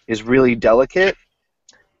windshield is really delicate,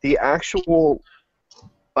 the actual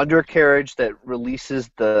undercarriage that releases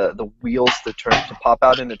the wheels to pop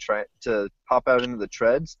out into the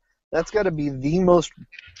treads, that's got to be the most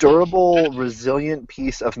durable, resilient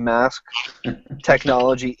piece of mask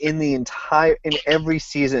technology in every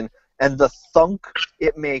season. And the thunk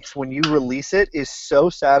it makes when you release it is so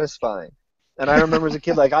satisfying. And I remember as a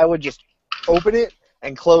kid, I would just open it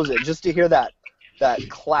and close it just to hear that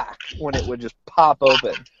clack when it would just pop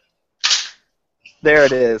open. There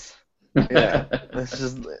it is. Yeah, it's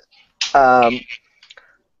just.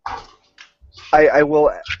 I will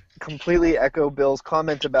completely echo Bill's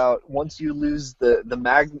comment about once you lose the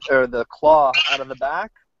claw out of the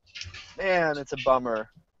back, man, it's a bummer,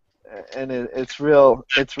 and it's real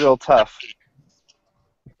tough.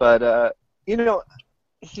 But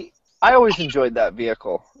I always enjoyed that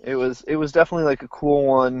vehicle. It was definitely a cool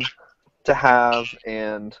one to have,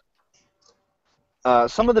 and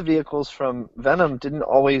some of the vehicles from Venom didn't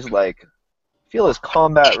always feel as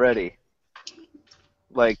combat ready,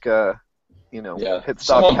 pit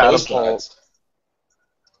stop catapult.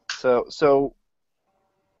 So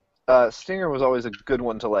Stinger was always a good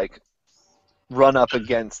one to run up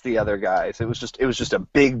against the other guys. It was just a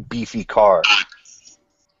big beefy car.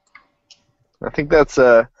 I think that's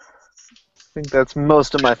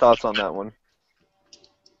most of my thoughts on that one.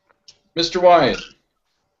 Mr. Wyatt.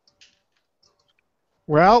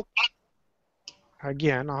 Well,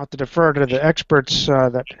 again, I'll have to defer to the experts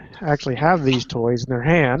that actually have these toys in their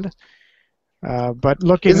hand. But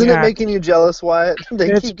looking Isn't it making you jealous, Wyatt?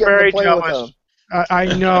 They it's keep getting very to play jealous. with them. I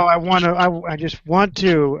know. I just want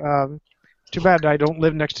to. Too bad I don't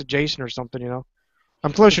live next to Jason or something.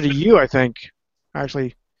 I'm closer to you, I think,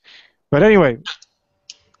 actually. But anyway,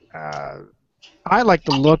 I like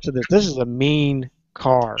the looks of this. This is a mean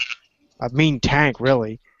car, a mean tank,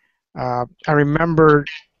 really. I remember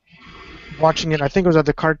watching it. I think it was at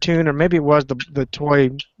the cartoon, or maybe it was the toy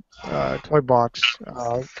box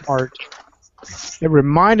art. It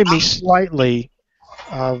reminded me slightly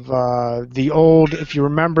of the old, if you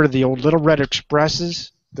remember, the old Little Red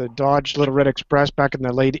Expresses, the Dodge Little Red Express back in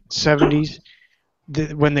the late 70s,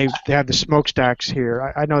 when they had the smokestacks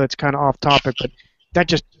here. I know that's kind of off topic, but that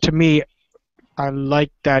just, to me, I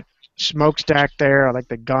like that smokestack there. I like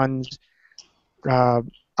the guns.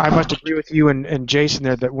 I must agree with you and Jason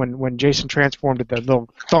there that when Jason transformed it, that little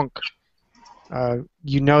thunk,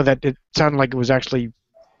 you know that it sounded like it was actually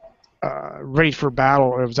ready for battle,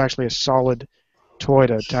 or it was actually a solid toy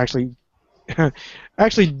to actually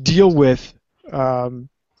actually deal with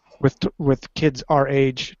kids our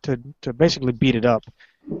age to basically beat it up.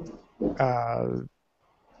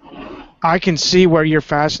 I can see where you're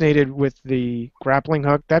fascinated with the grappling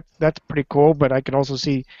hook. That's pretty cool, but I can also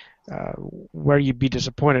see where you'd be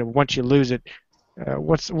disappointed once you lose it.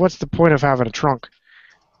 What's the point of having a trunk?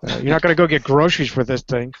 You're not going to go get groceries for this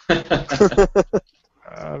thing.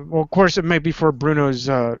 Well, of course, it may be for Bruno's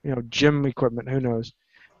gym equipment. Who knows?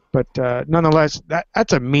 But nonetheless,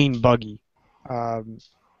 that's a mean buggy.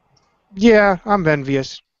 Yeah, I'm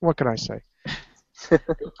envious. What can I say? It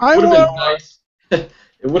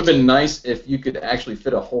would have been nice if you could actually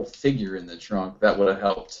fit a whole figure in the trunk. That would have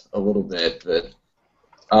helped a little bit. But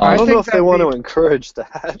I don't know if they want to encourage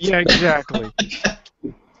that. Yeah, exactly.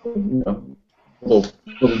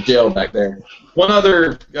 Little jail back there.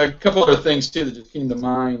 A couple other things too that just came to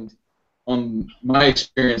mind on my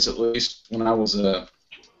experience, at least when I was a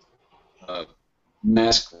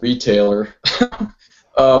mask retailer.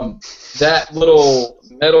 That little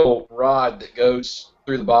metal rod that goes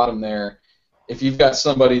through the bottom there. If you've got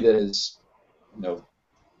somebody that has,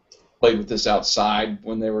 played with this outside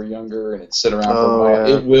when they were younger and it's sit around for a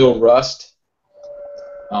while, it will rust.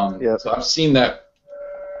 So I've seen that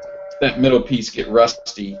middle piece get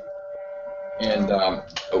rusty. And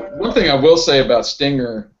one thing I will say about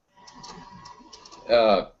Stinger,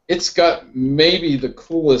 it's got maybe the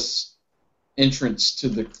coolest entrance to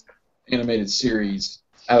the animated series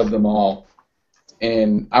out of them all.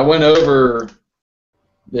 And I went over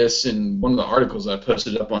this in one of the articles I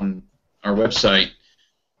posted up on our website,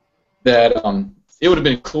 that it would have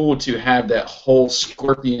been cool to have that whole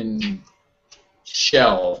scorpion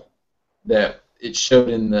shell that it showed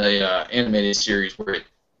in the animated series, where it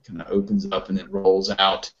kind of opens up and it rolls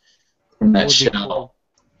out from that shell.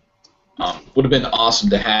 Would have been awesome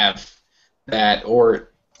to have that,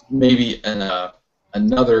 or maybe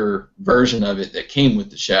another version of it that came with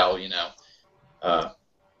the shell.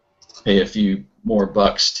 Pay a few more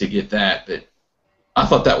bucks to get that. But I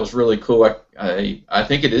thought that was really cool. I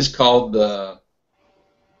think it is called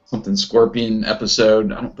something Scorpion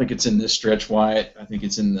episode. I don't think it's in this stretch, Wyatt. I think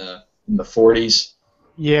it's in the 40s.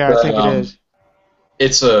 Yeah, but I think it is.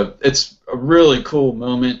 It's a really cool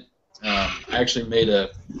moment. I actually made a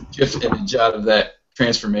GIF image out of that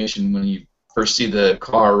transformation when you first see the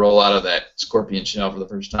car roll out of that scorpion shell for the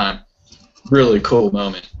first time. Really cool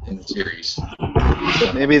moment in the series.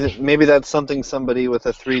 Maybe that's something somebody with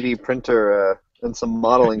a 3D printer and some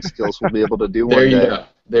modeling skills will be able to do one day.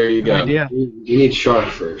 There you go. Idea. You need Shark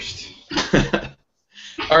first.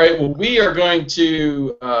 All right. Well, we are going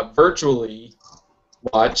to virtually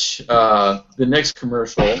watch the next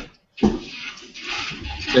commercial,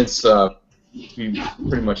 since we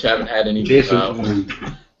pretty much haven't had any. Jason,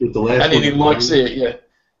 the last I didn't even look see it yet.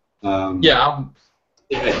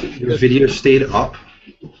 Your video stayed up,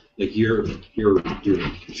 like your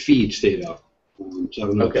feed stayed up. So I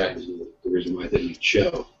don't know if that was the reason why it didn't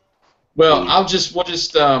show. Well, we'll just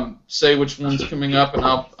say which one's coming up, and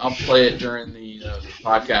I'll play it during the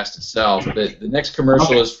podcast itself. But the next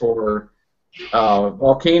commercial is for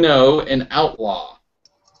Volcano and Outlaw,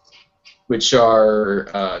 which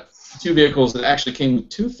are two vehicles that actually came with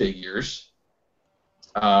two figures.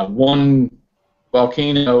 One,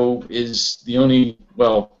 Volcano, is the only,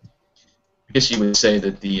 well, I guess you would say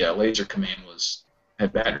that the Laser Command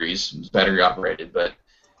had batteries, it was battery operated, but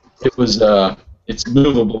it was it's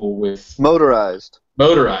movable with motorized,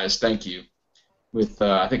 thank you, with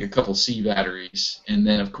I think a couple C batteries. And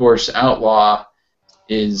then of course Outlaw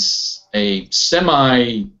is a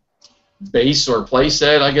semi base or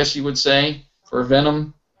playset, I guess you would say, for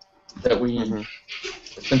Venom, that we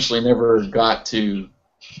essentially never got to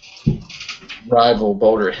rival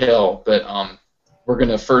Boulder Hill. But we're going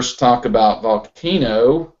to first talk about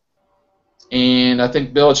Volcano, and I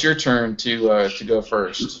think, Bill, it's your turn to go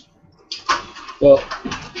first. Well,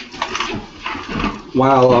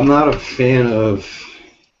 while I'm not a fan of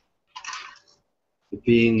it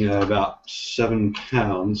being about 7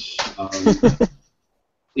 pounds,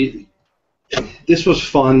 this was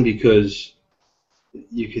fun because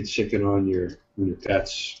you could stick it on your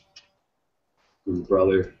pets, on your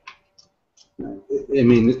brother. I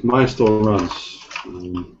mean, mine still runs. Let's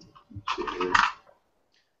see here.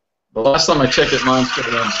 The last time I checked it, mine still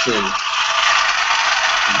runs too.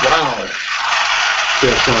 Wow.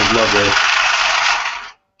 Yeah, sounds lovely.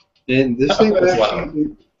 And this thing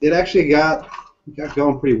actually got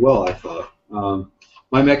going pretty well, I thought.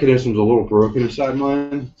 My mechanism's a little broken inside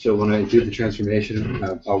mine, so when I do the transformation,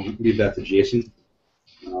 I'll leave that to Jason.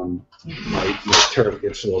 My turret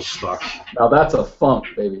gets a little stuck. Now that's a funk,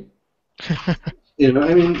 baby. You know,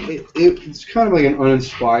 I mean, it's kind of like an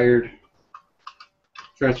uninspired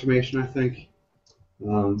transformation, I think.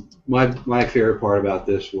 My favorite part about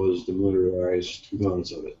this was the motorized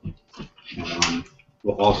components of it.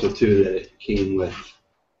 Well, also too that it came with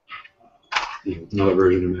another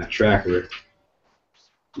version of Matt Tracker.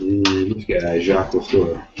 And this guy, Jacques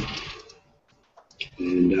Lafleur.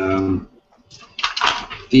 And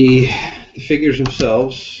the figures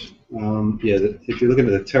themselves, if you're looking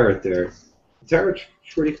at the turret there, the turret's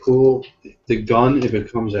pretty cool. The gun, if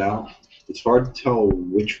it comes out, it's hard to tell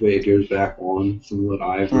which way it goes back on from what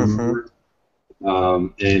I've remembered.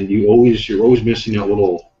 And you're always missing that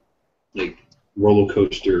little like roller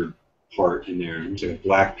coaster part in there. It's like a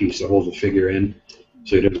black piece that holds the figure in,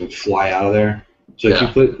 so it doesn't fly out of there. So if you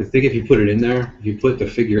put it in there, if you put the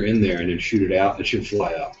figure in there and then shoot it out, it should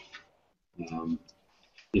fly out.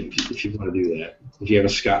 If you want to do that, if you have a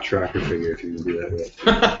Scott Tracker figure, if you want to do that with.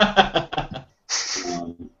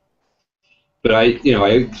 But I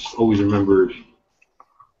always remembered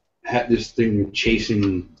had this thing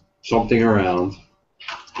chasing something around,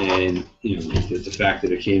 and the fact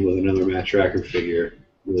that it came with another Matt Tracker figure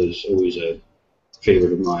was always a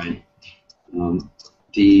favorite of mine.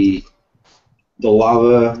 The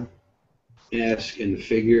lava mask and the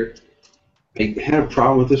figure, I had a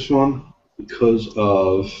problem with this one because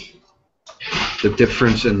of the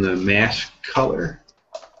difference in the mask color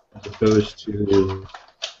as opposed to the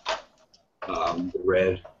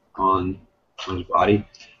red on his body.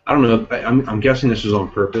 I don't know. I'm guessing this is on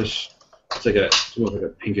purpose. It's almost like a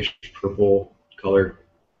pinkish purple color,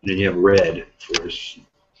 and then you have red for his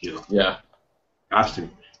costume.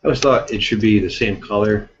 I always thought it should be the same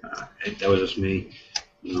color. That was just me.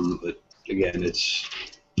 But again, it's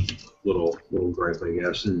a little gripe, I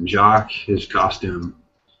guess. And Jock, his costume,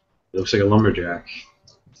 it looks like a lumberjack.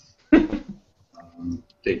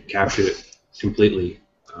 They captured it completely.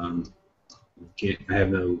 I have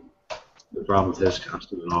no problem with his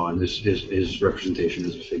costume at all, and his representation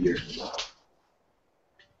as a figure.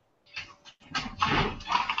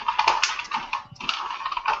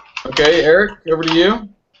 Okay, Eric, over to you.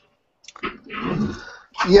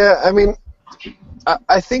 Yeah, I mean,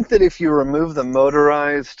 I think that if you remove the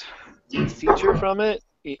motorized feature from it,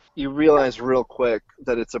 you realize real quick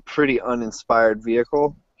that it's a pretty uninspired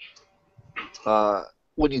vehicle.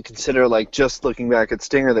 When you consider, like, just looking back at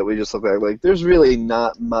Stinger that we just looked at, like, there's really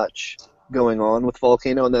not much going on with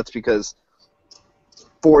Volcano, and that's because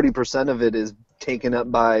 40% of it is taken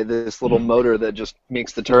up by this little motor that just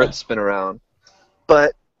makes the turret spin around.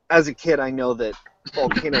 But as a kid, I know that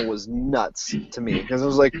Volcano was nuts to me because it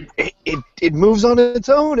was like it moves on its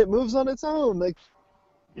own. It moves on its own. Like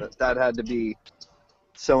that had to be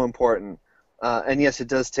so important. And yes, it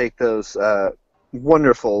does take those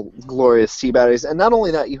wonderful, glorious C batteries. And not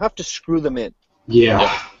only that, you have to screw them in.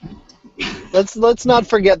 Yeah. Let's not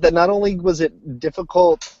forget that not only was it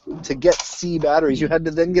difficult to get C batteries, you had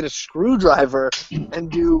to then get a screwdriver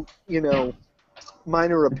and do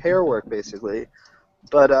minor repair work basically.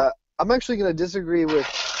 But I'm actually going to disagree with.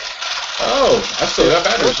 Oh, I still got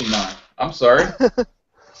batteries in mine. I'm sorry.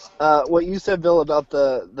 What you said, Bill, about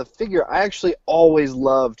the figure. I actually always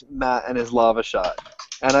loved Matt and his lava shot,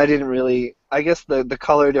 and I didn't really. I guess the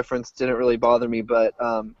color difference didn't really bother me, but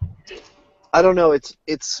I don't know.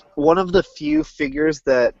 It's one of the few figures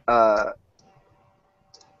that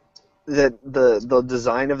that the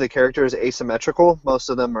design of the character is asymmetrical. Most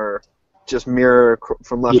of them are just mirror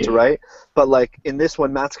from left to right, but like in this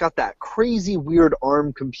one, Matt's got that crazy weird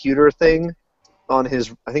arm computer thing on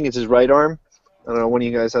his. I think it's his right arm. I don't know. One of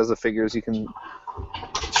you guys has the figures. You can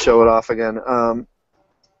show it off again.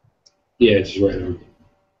 Yeah, it's his right arm.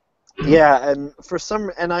 Yeah, and for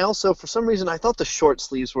some reason I thought the short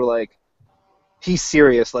sleeves were like he's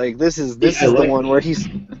serious. Like this is the one where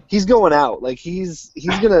he's going out. Like he's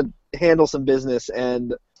gonna handle some business,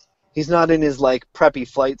 and he's not in his like preppy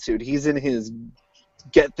flight suit. He's in his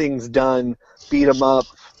get things done, beat them up,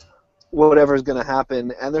 whatever's going to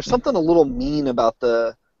happen. And there's something a little mean about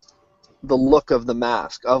the look of the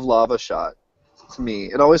mask of Lava Shot to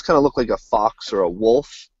me. It always kind of looked like a fox or a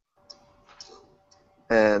wolf.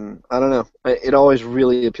 And I don't know. It always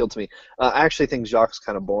really appealed to me. I actually think Jacques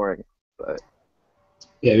kind of boring, but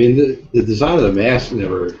Yeah, I mean the design of the mask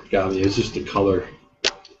never got me. It's just the color.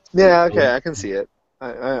 yeah, okay, I can see it.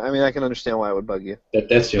 I mean, I can understand why it would bug you.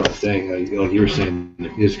 That's the only thing. Like you were saying,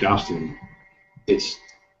 his costume, it's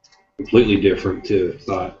completely different too. It's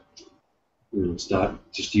not, it's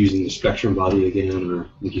not just using the Spectrum body again, or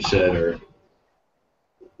like you said, or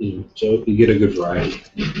so you get a good variety.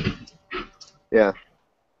 Yeah.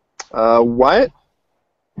 Wyatt?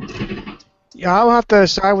 Yeah, I'll have to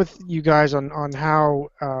side with you guys on how,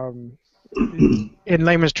 in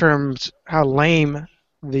layman's terms, how lame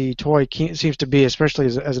the toy seems to be, especially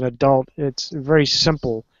as an adult. It's very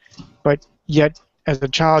simple, but yet as a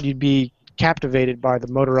child you'd be captivated by the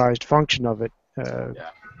motorized function of it.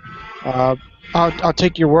 I'll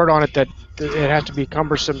take your word on it that it has to be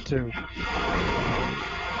cumbersome to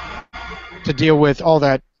deal with all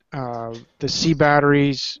that, the C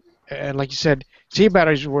batteries, and like you said, C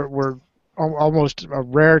batteries were almost a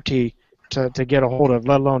rarity to get a hold of,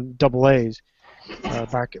 let alone AA's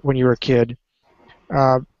back when you were a kid.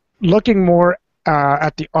 Looking more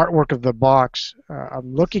at the artwork of the box,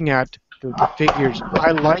 I'm looking at the figures.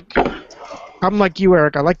 I'm like you,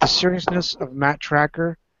 Eric. I like the seriousness of Matt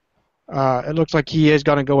Tracker. It looks like he is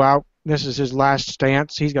going to go out. This is his last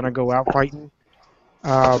stance. He's going to go out fighting.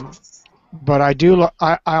 But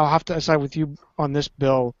I'll have to side with you on this,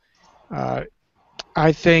 Bill.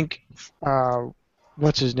 I think,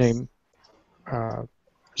 what's his name?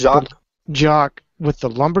 Jacques? Jock with the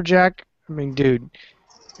lumberjack. I mean, dude,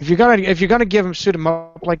 if you're gonna suit him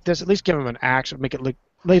up like this, at least give him an axe and make him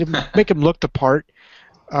look the part.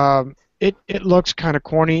 It looks kind of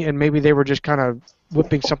corny, and maybe they were just kind of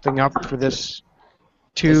whipping something up for this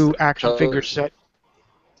 2 action figure set.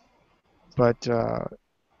 But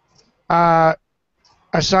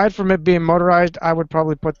aside from it being motorized, I would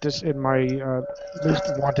probably put this in my least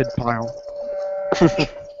wanted pile.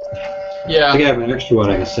 Yeah. I have an extra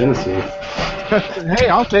one I can send it to you. Hey,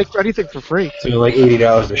 I'll take anything for free. So like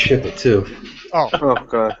 $80 to ship it too. Oh,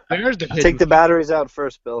 God. there's the Take the batteries out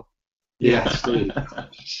first, Bill. Yeah,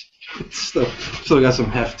 still got some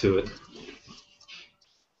heft to it.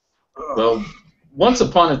 Well, once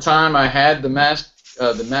upon a time, I had the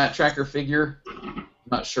Matt Tracker figure.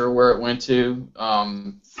 Not sure where it went to.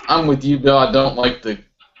 I'm with you, Bill. I don't like the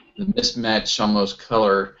mismatch almost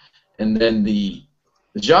color. And then the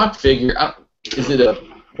Jock figure,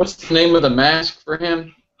 what's the name of the mask for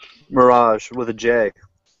him? Mirage with a J.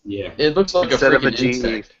 Yeah. It looks like Instead a of a freaking GE.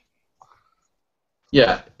 insect.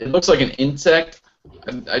 Yeah, it looks like an insect.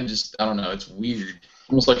 I don't know. It's weird.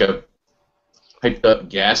 Almost like a hyped up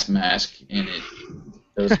gas mask, and it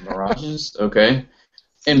does mirages. Okay.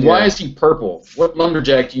 And why is he purple? What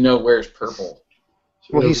lumberjack do you know wears purple?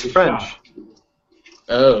 Well, he's French.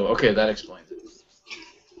 Oh, okay, that explains it.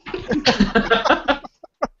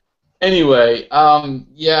 Anyway, I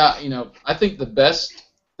think the best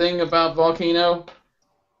thing about Volcano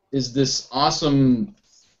is this awesome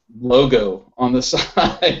logo on the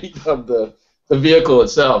side of the vehicle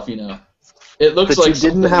itself. It looks that like you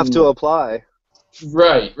didn't have to apply.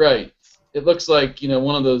 Right. It looks like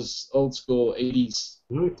one of those old school '80s.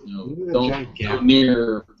 Don't go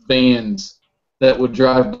near vans that would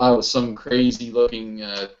drive by with some crazy looking,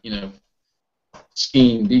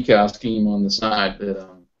 decal scheme on the side. But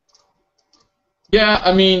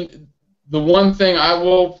the one thing I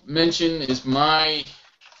will mention is my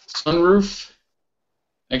sunroof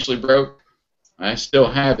actually broke. I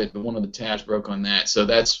still have it, but one of the tabs broke on that. So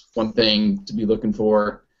that's one thing to be looking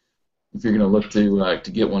for if you're going to look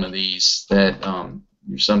to get one of these. That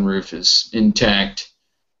your sunroof is intact.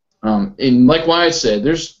 And like Wyatt said,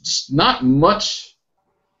 there's just not much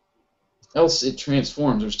else it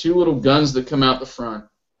transforms. There's 2 little guns that come out the front,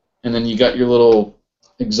 and then you got your little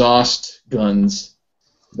exhaust guns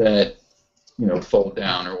that fold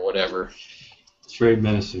down or whatever. It's very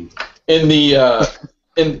menacing. It's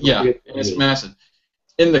massive.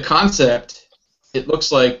 In the concept, it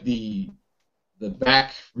looks like the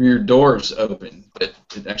back rear doors open, but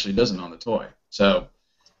it actually doesn't on the toy. So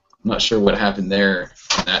I'm not sure what happened there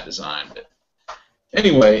in that design. But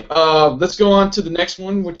anyway, let's go on to the next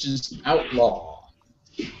one, which is Outlaw.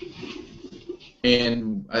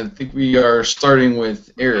 And I think we are starting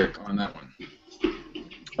with Eric on that one.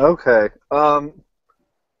 Okay.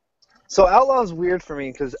 So Outlaw is weird for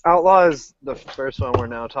me because Outlaw is the first one we're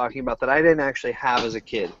now talking about that I didn't actually have as a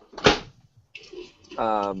kid.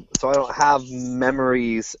 So I don't have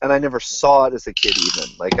memories, and I never saw it as a kid even.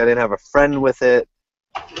 Like, I didn't have a friend with it.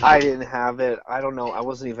 I didn't have it. I don't know. I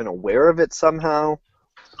wasn't even aware of it somehow.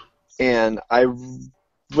 And I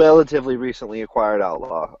relatively recently acquired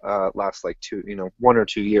Outlaw, last like 1 or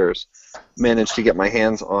 2 years. Managed to get my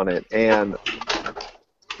hands on it, and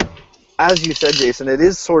as you said, Jason, it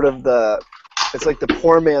is sort of it's like the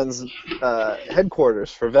poor man's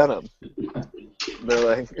headquarters for Venom. They're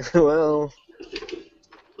like, well,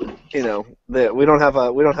 we don't have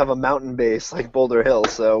a mountain base like Boulder Hill,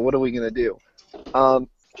 so what are we gonna do?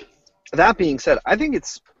 That being said, I think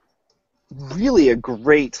it's really a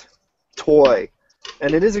great toy,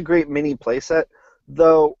 and it is a great mini playset.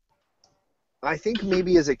 Though I think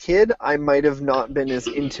maybe as a kid I might have not been as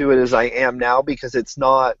into it as I am now, because it's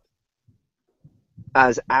not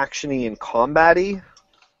as actiony and combat-y.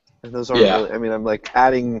 And those aren't really, I mean, I'm like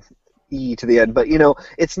adding E to the end, but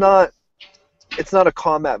it's not a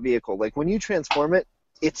combat vehicle. Like, when you transform it,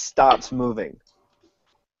 it stops moving.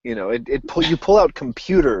 You pull out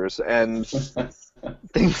computers and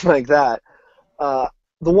things like that. The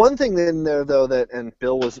one thing in there, though, and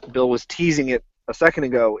Bill was teasing it a second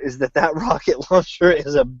ago, is that rocket launcher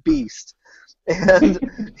is a beast, and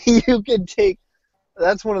you can take.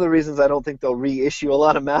 That's one of the reasons I don't think they'll reissue a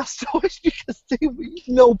lot of M.A.S.K toys, because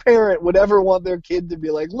no parent would ever want their kid to be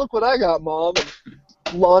like, "Look what I got, Mom,"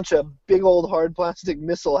 and launch a big old hard plastic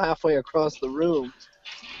missile halfway across the room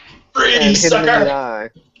and hit him in the eye.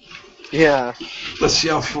 Yeah. Let's see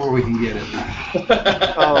how far we can get it.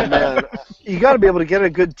 Oh man, you got to be able to get a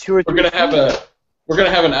good 2 or 3. We're gonna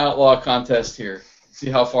have an outlaw contest here. See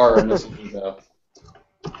how far our missile can go.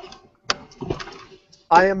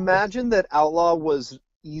 I imagine that Outlaw was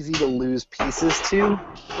easy to lose pieces to.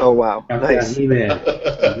 Oh wow, nice. Man.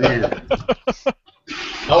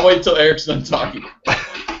 I'll wait till Eric's done talking.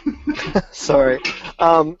 Sorry.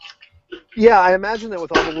 Yeah, I imagine that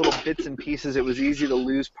with all the little bits and pieces, it was easy to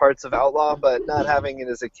lose parts of Outlaw, but not having it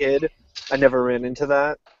as a kid, I never ran into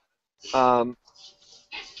that.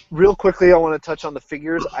 Real quickly, I want to touch on the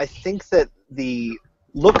figures. I think that the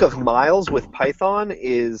look of Miles with Python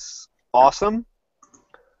is awesome.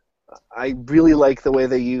 I really like the way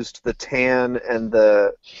they used the tan and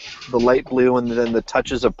the light blue and then the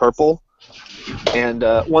touches of purple. And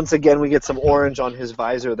once again, we get some orange on his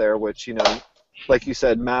visor there, which, like you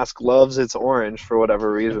said, M.A.S.K loves its orange for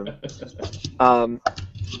whatever reason. And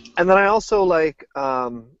then I also like,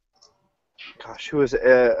 who is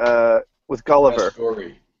it? With Gulliver.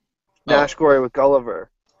 Nash Gory with Gulliver.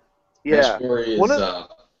 Yeah. Nash Gory is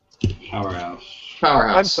Powerhouse.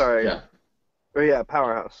 I'm sorry. Yeah. Or yeah,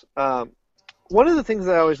 Powerhouse. One of the things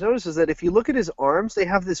that I always notice is that if you look at his arms, they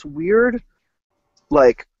have this weird,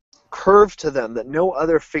 like, curve to them that no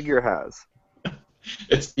other figure has.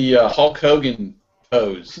 It's the Hulk Hogan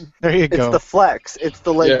pose. There you go. It's the flex. It's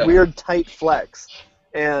the weird tight flex.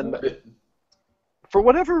 And for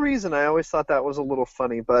whatever reason, I always thought that was a little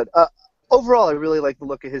funny. But overall, I really like the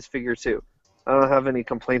look of his figure too. I don't have any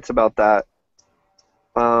complaints about that.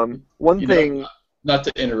 One thing. Not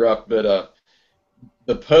to interrupt, but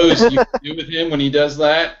the pose you can do with him when he does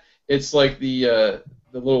that, it's like the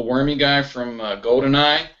little wormy guy from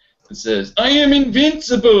GoldenEye that says, "I am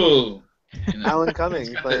invincible." Alan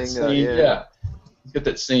Cumming playing. He's got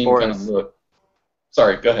that same kind of look.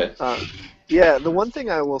 Sorry, go ahead. Yeah, the one thing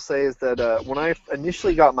I will say is that when I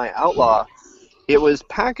initially got my Outlaw, it was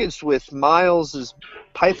packaged with Miles'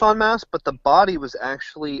 Python mask, but the body was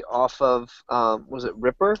actually off of, was it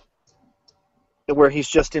Ripper? Where he's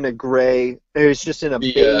just in a gray, he's just in a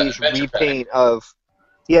beige repaint of,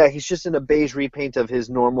 he's just in a beige repaint of his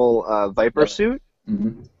normal Viper suit.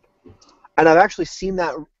 Mm-hmm. And I've actually seen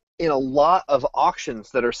that in a lot of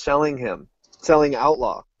auctions that are selling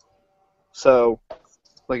Outlaw. So,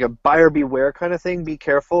 like a buyer beware kind of thing, be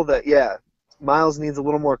careful that, Miles needs a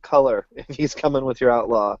little more color if he's coming with your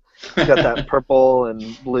Outlaw. He's got that purple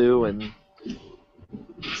and blue, and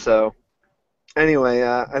so... Anyway,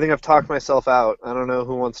 I think I've talked myself out. I don't know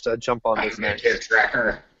who wants to jump on this next.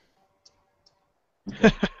 Tracker. Go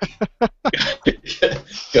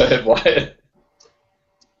ahead, Wyatt.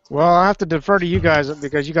 Well, I have to defer to you guys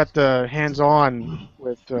because you got the hands-on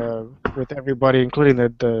with everybody, including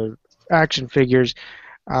the action figures.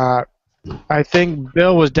 I think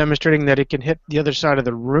Bill was demonstrating that it can hit the other side of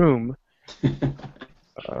the room,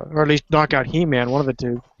 or at least knock out He-Man, one of the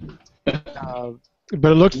two.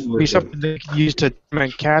 But it looks to be something they could use to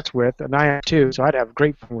torment cats with, and I have too, so I'd have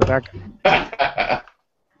great fun with that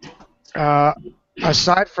guy.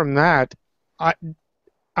 Aside from that, I'm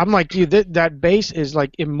like you. That base is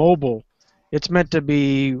like immobile. It's meant to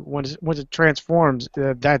be once it transforms,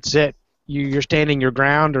 that's it. you're standing your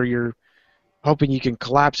ground, or you're hoping you can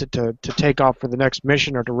collapse it to take off for the next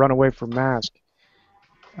mission or to run away from M.A.S.K.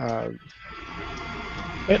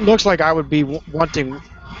 It looks like I would be wanting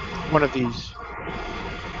one of these.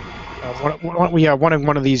 One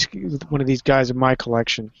of these guys in my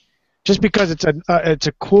collection, just because it's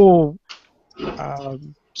a cool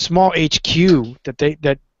small HQ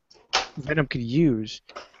that Venom could use.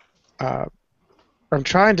 I'm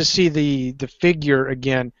trying to see the figure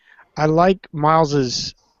again. I like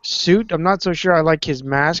Miles's suit. I'm not so sure I like his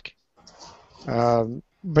mask. But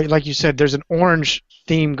like you said, there's an orange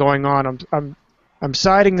theme going on. I'm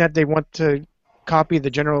siding that they want to copy the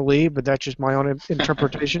General Lee, but that's just my own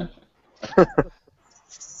interpretation.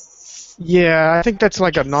 Yeah, I think that's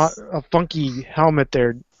like a funky helmet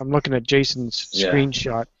there. I'm looking at Jason's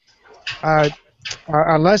screenshot.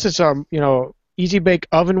 Unless it's easy bake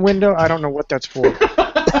oven window, I don't know what that's for.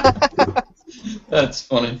 That's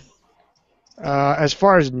funny. As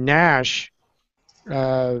far as Nash,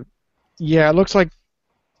 it looks like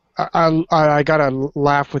I gotta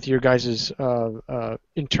laugh with your guys'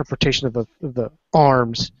 interpretation of the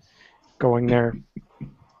arms going there.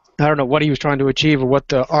 I don't know what he was trying to achieve or what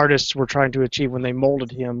the artists were trying to achieve when they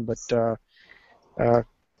molded him, but I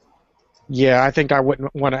think I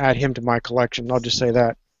wouldn't want to add him to my collection. I'll just say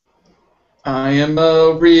that. I am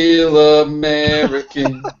a real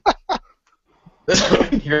American. That's why I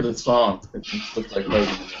can hear the song. It just looks like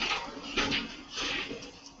Logan.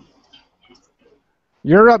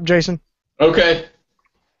 You're up, Jason. Okay.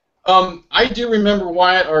 I do remember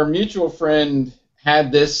Wyatt, our mutual friend,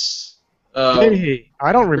 had this. Hey,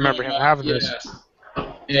 I don't remember him having this.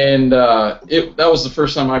 And that was the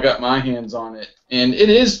first time I got my hands on it. And it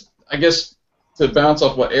is, I guess, to bounce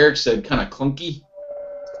off what Eric said, kind of clunky.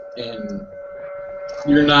 And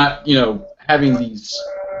you're not, having these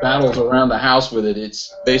battles around the house with it.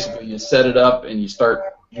 It's basically you set it up and you start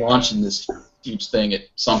launching this huge thing at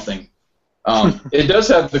something. It does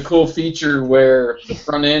have the cool feature where the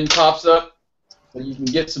front end pops up, so you can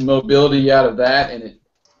get some mobility out of that, and it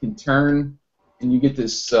can turn, and you get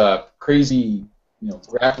this crazy,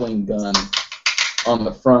 grappling gun on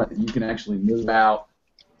the front that you can actually move out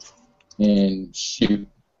and shoot.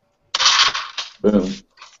 Boom.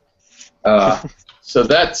 So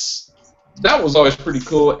that was always pretty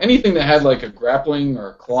cool. Anything that had like a grappling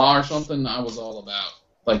or a claw or something, I was all about.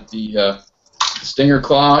 Like the stinger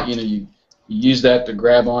claw, you use that to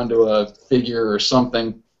grab onto a figure or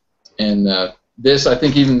something. And this, I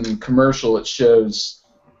think, even in the commercial, it shows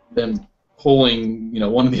them pulling,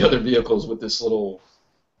 one of the other vehicles with this little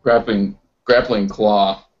grappling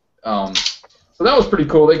claw. So that was pretty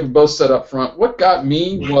cool. They could both set up front. What got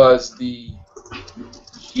me was the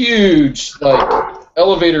huge,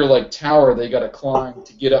 elevator tower they got to climb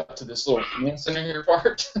to get up to this little command center here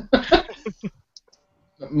part.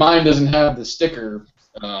 Mine doesn't have the sticker.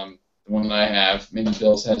 The one that I have, maybe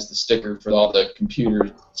Bill's has the sticker for all the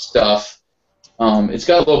computer stuff. It's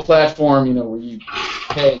got a little platform, where you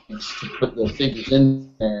peg to put the figures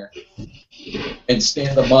in there and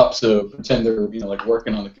stand them up so pretend they're,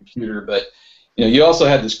 working on the computer. But, you also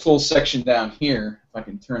had this cool section down here. If I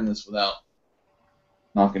can turn this without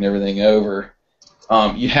knocking everything over.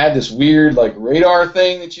 You had this weird, radar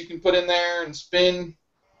thing that you can put in there and spin.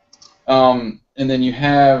 And then you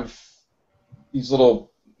have these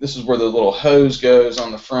this is where the little hose goes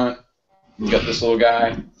on the front. You got this little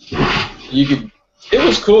guy. It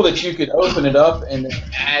was cool that you could open it up and then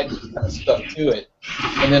add kind of stuff to it.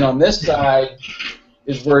 And then on this side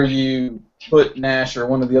is where you put Nash or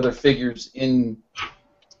one of the other figures in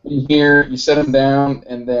here. You set him down,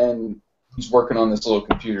 and then he's working on this little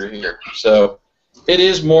computer here. So it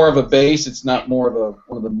is more of a base. It's not more of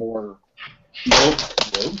one of the more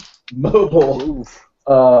mobile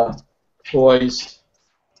toys,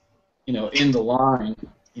 in the line.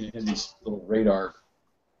 In these little radar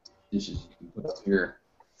dishes you can put up here,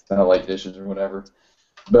 satellite dishes or whatever.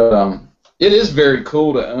 But it is very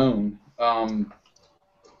cool to own.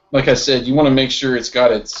 Like I said, you want to make sure it's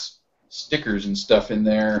got its stickers and stuff in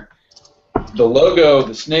there. The logo,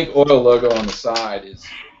 the snake oil logo on the side is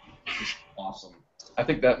just awesome. I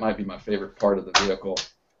think that might be my favorite part of the vehicle,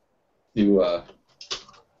 to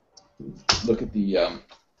look at the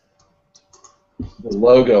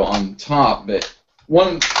logo on top. But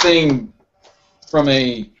one thing from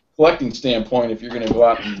a collecting standpoint, if you're going to go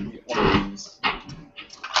out and get one of these,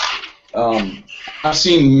 I've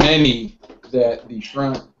seen many that the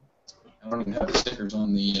front, I don't even have the stickers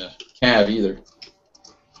on the cab either,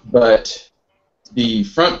 but the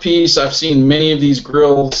front piece, I've seen many of these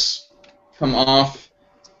grills come off,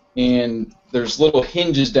 and there's little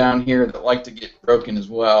hinges down here that like to get broken as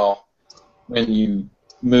well. when you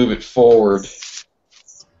move it forward,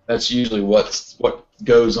 that's usually what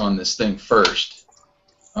goes on this thing first.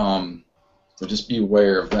 So just be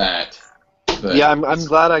aware of that. But Yeah, I'm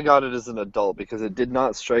glad I got it as an adult because it did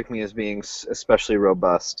not strike me as being especially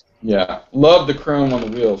robust. yeah, love the chrome on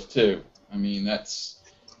the wheels too. I mean, that's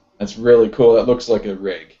really cool. That looks like a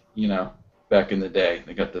rig, back in the day.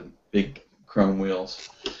 They got the big chrome wheels.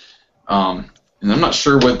 And I'm not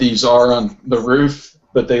sure what these are on the roof,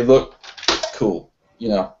 but they look cool,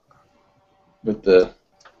 with the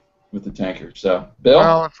tanker. So,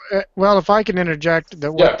 Bill? Well, if I can interject, Yeah,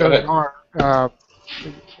 what go those ahead. are,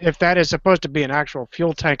 if that is supposed to be an actual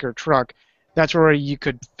fuel tanker truck, that's where you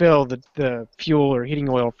could fill the fuel or heating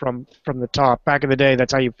oil from the top. Back in the day,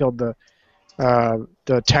 that's how you filled the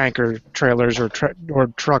tanker trailers or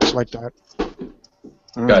trucks like that.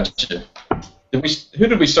 Gotcha. Who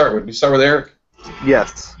did we start with? We start with Eric?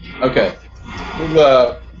 Yes. Okay.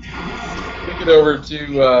 We'll kick it over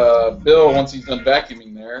to Bill once he's done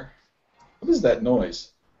vacuuming there. What is that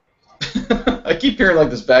noise? I keep hearing like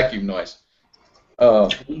this vacuum noise. I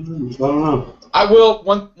don't know. I will.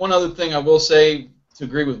 One other thing I will say to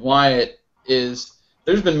agree with Wyatt is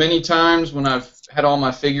there's been many times when I've had all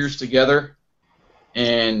my figures together,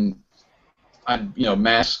 and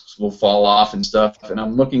masks will fall off and stuff, and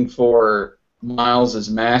I'm looking for Miles'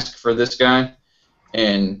 mask for this guy,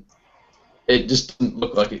 and it just doesn't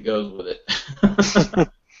look like it goes with it.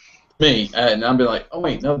 Me, and I'm be like, oh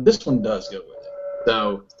wait, no, this one does go with it.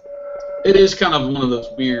 So it is kind of one of those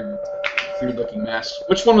weird looking masks.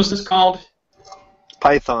 Which one was this called?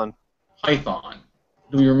 Python. Python.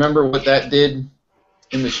 Do we remember what that did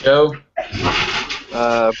in the show?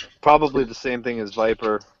 Probably the same thing as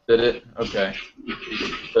Viper. Did it? Okay.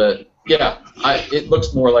 But yeah, it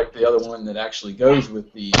looks more like the other one that actually goes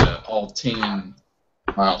with the all-tin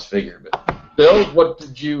Miles figure. But Bill, what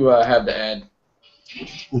did you have to add?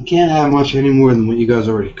 I can't add much any more than what you guys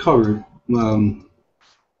already covered.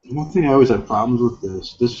 One thing I always had problems with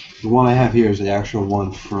the one I have here is the actual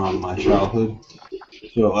one from my childhood.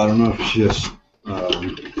 So I don't know if it's just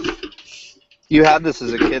You had this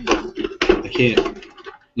as a kid, then? I can't.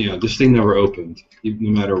 This thing never opened.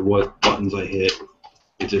 No matter what buttons I hit,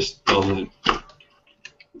 it just doesn't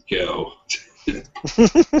go.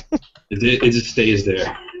 It just stays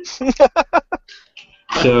there.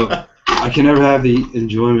 So I can never have the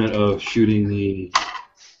enjoyment of shooting the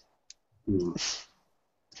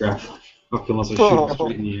graphic unless I shoot it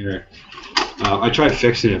straight in the air. I tried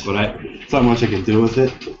fixing it, but it's not much I can do with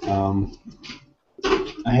it.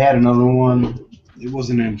 I had another one. It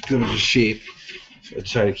wasn't in as good of a shape, so I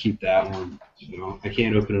tried to keep that one. So I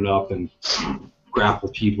can't open it up and grapple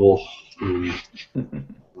people and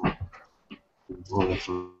all that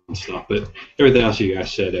fun stuff. But everything else you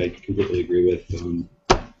guys said, I completely agree with.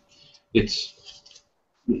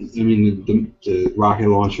 The rocket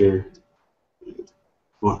launcher,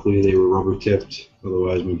 luckily they were rubber tipped,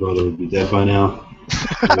 otherwise my brother would be dead by now.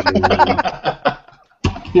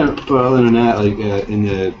 But other than that, like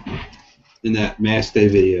in that M.A.S.K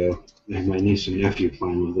video, I had my niece and nephew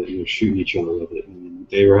playing with it, shooting each other with it, and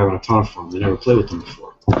they were having a ton of fun. They never played with them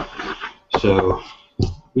before. So,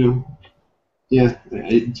 yeah,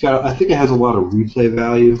 I think it has a lot of replay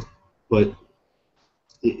value, but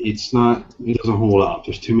it doesn't hold up.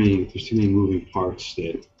 There's too many moving parts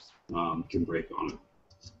that can break on it.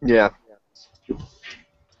 Yeah.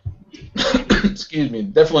 Excuse me.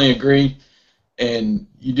 Definitely agree. And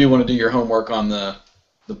you do want to do your homework on the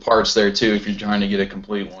parts there too if you're trying to get a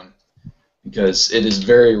complete one, because it is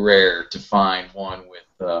very rare to find one with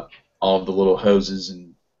all of the little hoses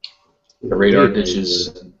and the radar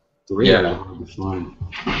ditches. The radar is hard to find.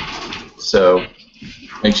 So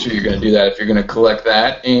make sure you're going to do that if you're going to collect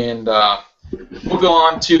that. And we'll go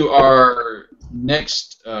on to our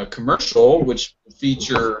next commercial, which will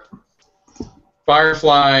feature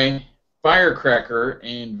Firefly, Firecracker,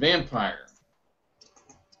 and Vampire.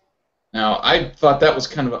 Now, I thought that was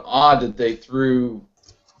kind of odd that they threw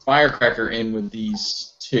Firecracker in with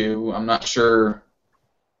these two. I'm not sure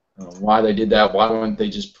why they did that. Why wouldn't they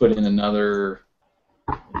just put in another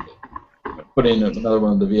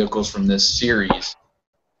one of the vehicles from this series?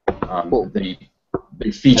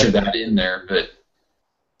 They featured that in there, but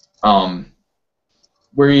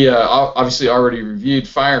we obviously already reviewed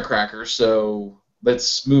Firecracker, so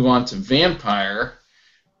let's move on to Vampire,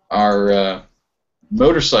 our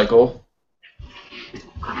motorcycle.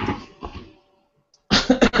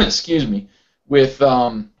 Excuse me, with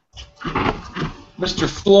Mr.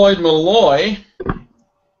 Floyd Malloy.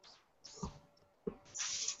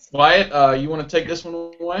 Wyatt, you want to take this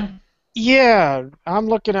one away? Yeah, I'm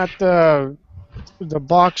looking at the the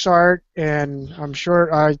box art, and I'm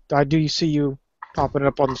sure I do see you popping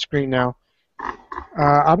up on the screen now.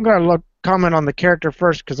 I'm gonna comment on the character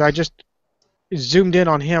first because I just zoomed in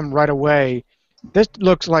on him right away. This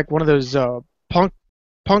looks like one of those punk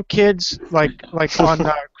kids, like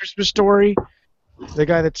on Christmas Story. The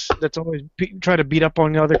guy that's always trying to beat up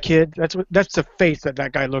on the other kid. That's the face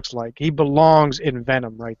that guy looks like. He belongs in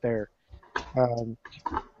Venom right there.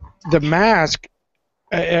 The mask,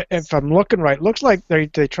 if I'm looking right, looks like they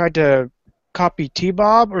tried to copy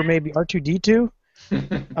T-Bob or maybe R2-D2.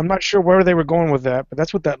 I'm not sure where they were going with that, but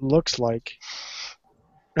that's what that looks like.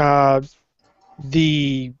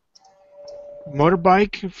 The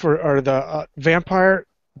motorbike or the vampire,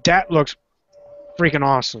 that looks freaking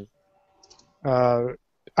awesome.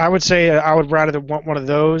 I would say I would rather want one of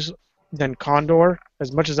those than Condor,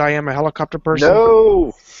 as much as I am a helicopter person.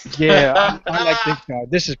 No! Yeah, I like this guy.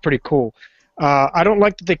 This is pretty cool. I don't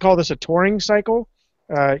like that they call this a touring cycle.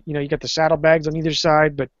 You got the saddlebags on either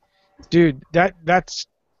side, but dude, that's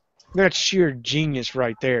sheer genius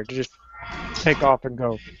right there to just take off and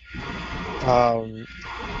go.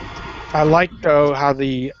 I like though how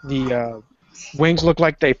the wings look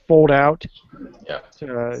like they fold out. Yeah.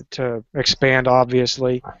 To expand,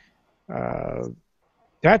 obviously.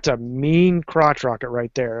 That's a mean crotch rocket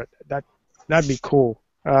right there. That'd be cool.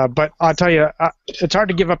 But I'll tell you, it's hard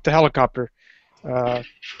to give up the helicopter. If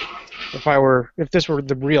this were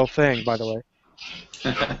the real thing, by the way.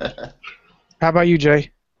 How about you,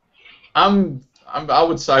 Jay? I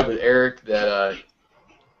would side with Eric that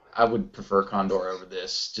I would prefer Condor over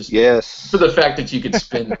this, just Yes. for the fact that you could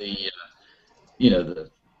spin the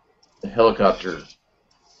helicopter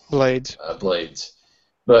blades.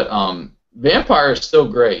 But Vampire is still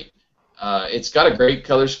great. It's got a great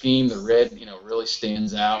color scheme. The red, really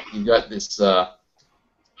stands out. You've got this got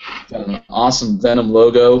an awesome Venom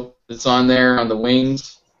logo that's on there on the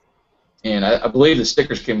wings, and I believe the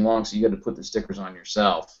stickers came along, so you had to put the stickers on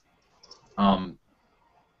yourself. And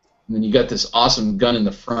then you got this awesome gun in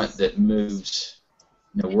the front that moves,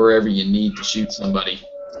 wherever you need to shoot somebody.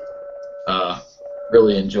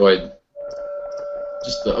 Really enjoyed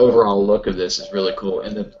just the overall look of this is really cool,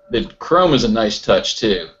 and the chrome is a nice touch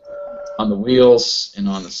too, on the wheels and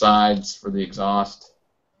on the sides for the exhaust.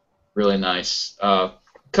 Really nice.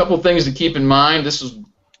 Couple things to keep in mind. This was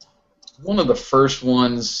one of the first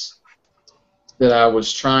ones that I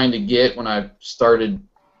was trying to get when I started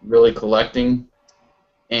really collecting,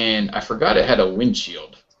 and I forgot it had a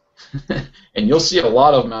windshield. And you'll see a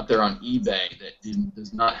lot of them out there on eBay that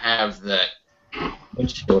does not have that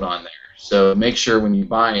windshield on there. So make sure when you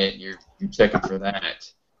buy it, you're checking for that.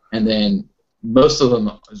 And then most of them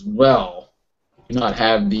as well do not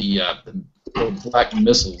have the black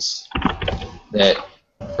missiles that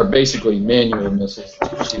are basically manual missiles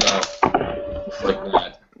that you shoot off just like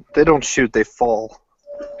that. They don't shoot, they fall.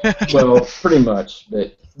 Well, pretty much.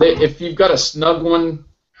 But if you've got a snug one,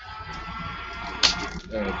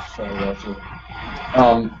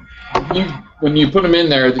 when you put them in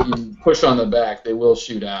there, that you push on the back, they will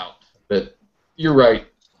shoot out. But you're right,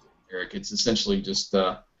 Eric. It's essentially just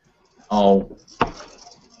all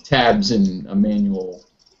tabs in a manual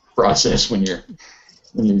process when you're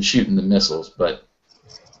shooting the missiles. But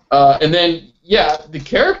and then the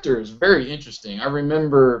character is very interesting. I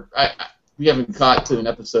remember we haven't caught to an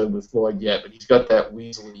episode with Floyd yet, but he's got that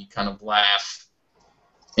weaselly kind of laugh,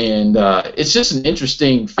 and it's just an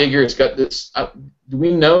interesting figure. It's got this. Do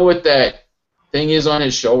we know what that thing is on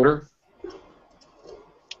his shoulder?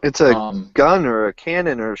 It's a gun or a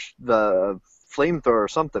cannon or the flamethrower or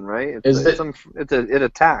something, right? It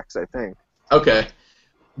attacks, I think. Okay.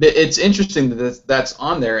 It's interesting that that's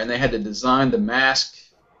on there, and they had to design the mask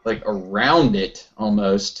like around it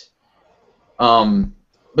almost.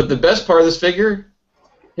 But the best part of this figure,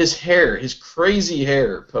 his hair, his crazy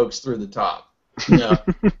hair pokes through the top.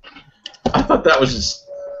 I thought that was just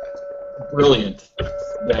brilliant.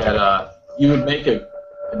 That you would make a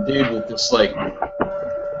dude with this like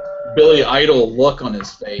Billy Idol look on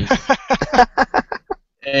his face,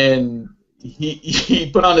 and he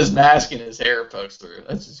put on his mask and his hair pokes through.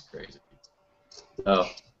 That's just crazy. Oh,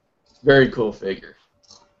 very cool figure.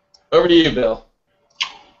 Over to you, Bill.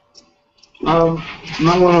 Not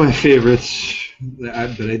one of my favorites, but I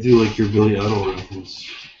do like your Billy Idol reference.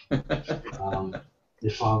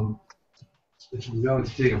 If I'm going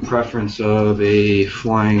to take a preference of a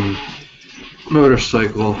flying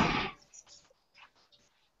motorcycle,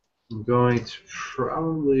 I'm going to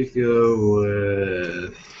probably go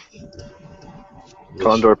with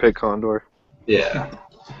Condor, Pig Condor. Yeah,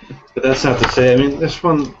 but that's not to say. I mean, this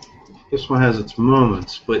one has its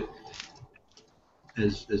moments, but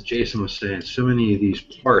as Jason was saying, so many of these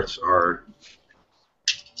parts are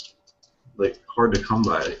like hard to come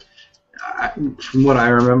by. From what I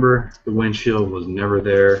remember, the windshield was never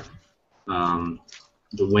there.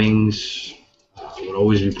 The wings would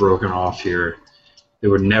always be broken off here. There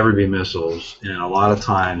would never be missiles, and a lot of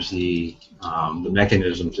times the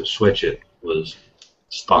mechanism to switch it was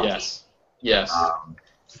stuck. Yes.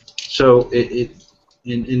 So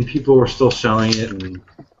and people were still selling it, and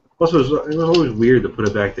plus it was always weird to put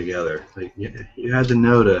it back together. Like you had to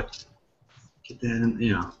know to get that in,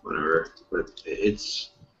 whatever. But it's.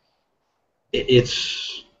 I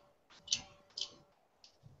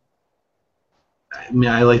mean,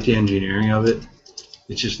 I like the engineering of it.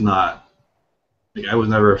 It's just not. Like, I was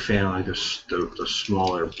never a fan of like the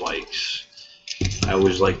smaller bikes. I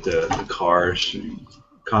always liked the cars.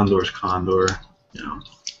 Condor's Condor,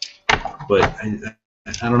 But I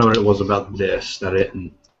don't know what it was about this that I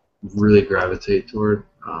didn't really gravitate toward.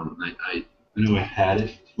 I know I had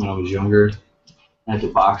it when I was younger. I had the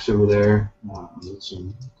box over there with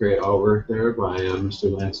some great artwork there by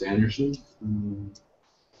Mr. Lance Anderson.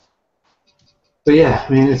 But yeah,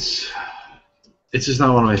 I mean, it's just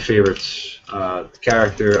not one of my favorites. The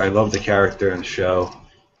character, I love the character in the show,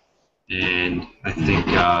 and I think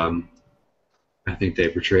they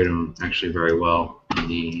portrayed him actually very well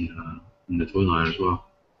in the Toyline as well.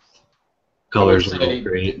 Colors are all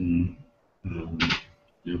great, and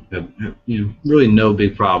really no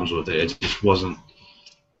big problems with it. It just wasn't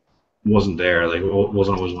there. Like, it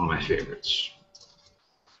wasn't always one of my favorites.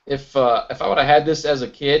 If I would have had this as a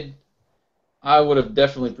kid, I would have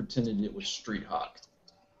definitely pretended it was Street Hawk,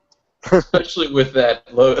 especially with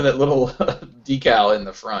that little decal in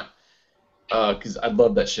the front. Because I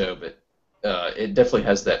love that show, but it definitely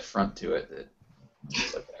has that front to it.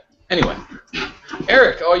 Like that. Anyway,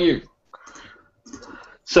 Eric, all you.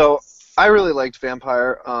 So I really liked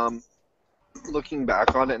Vampire. Looking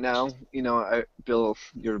back on it now, Bill,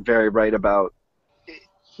 you're very right about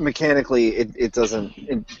mechanically it doesn't.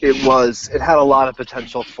 It had a lot of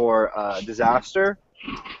potential for disaster,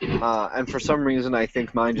 and for some reason I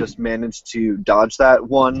think mine just managed to dodge that.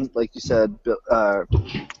 One, like you said,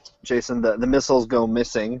 Jason, the missiles go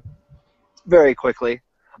missing very quickly,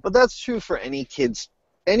 but that's true for any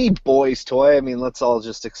boy's toy. I mean, let's all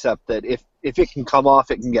just accept that if it can come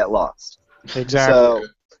off, it can get lost. Exactly. So,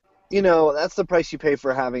 that's the price you pay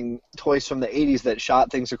for having toys from the 80s that shot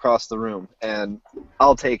things across the room, and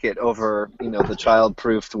I'll take it over, the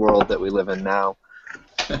child-proofed world that we live in now.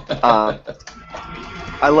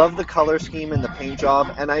 I love the color scheme and the paint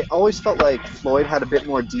job, and I always felt like Floyd had a bit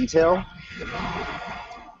more detail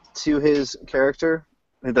to his character,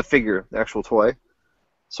 the figure, the actual toy.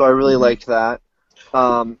 So I really liked that.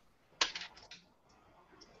 I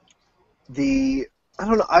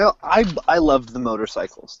don't know. I loved the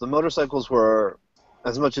motorcycles. The motorcycles were,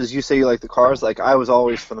 as much as you say you like the cars, like I was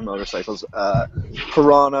always for the motorcycles.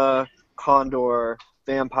 Piranha, Condor,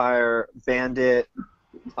 Vampire, Bandit,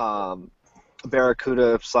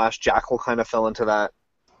 Barracuda / Jackal kind of fell into that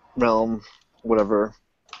realm. Whatever.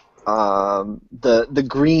 The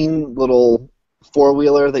green little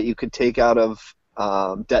four-wheeler that you could take out of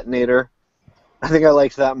Detonator. I think I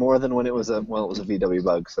liked that more than when it was a VW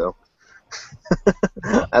Bug. So.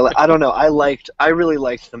 I don't know. I really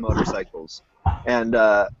liked the motorcycles, and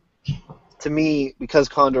to me, because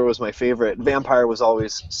Condor was my favorite, Vampire was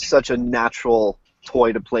always such a natural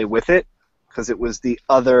toy to play with it, because it was the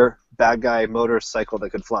other bad guy motorcycle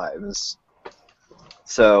that could fly.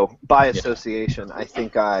 So by association, I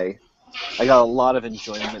think I got a lot of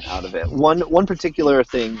enjoyment out of it. One particular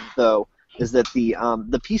thing though is that the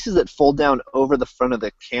pieces that fold down over the front of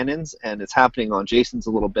the cannons, and it's happening on Jason's a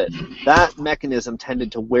little bit, that mechanism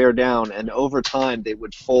tended to wear down, and over time they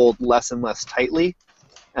would fold less and less tightly,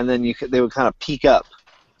 and then they would kind of peak up.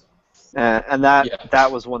 And that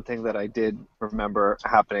was one thing that I did remember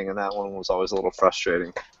happening, and that one was always a little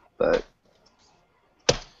frustrating. But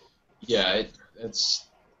yeah, it's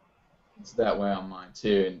that way on mine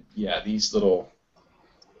too. And yeah, these little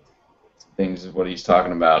things is what he's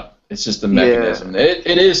talking about. It's just the mechanism. Yeah.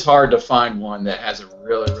 It is hard to find one that has a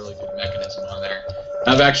really, really good mechanism on there.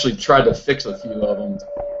 I've actually tried to fix a few of them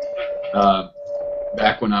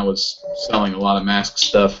back when I was selling a lot of mask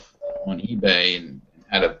stuff on eBay and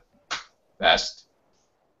had a vast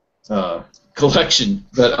collection.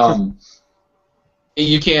 But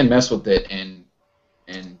you can mess with it and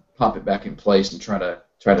pop it back in place and try to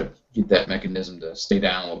get that mechanism to stay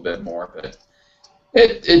down a little bit more. But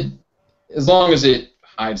it as long as it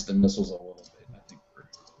hides the missiles a little bit, I think pretty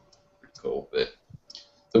cool. But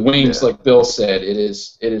the wings, like Bill said, it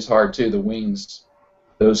is hard too. The wings,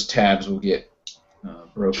 those tabs will get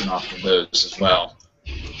broken off of those as well.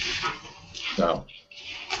 So,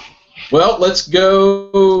 well, let's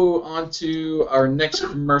go on to our next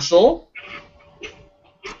commercial.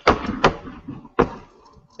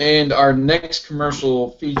 And our next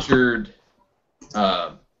commercial featured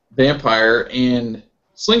Vampire and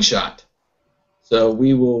Slingshot. So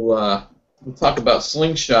we'll talk about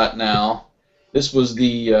Slingshot now. This was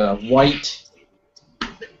the white,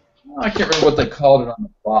 I can't remember what they called it on the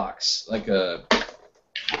box, like a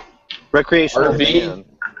Recreational RV? van.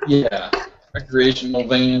 Yeah, recreational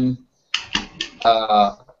van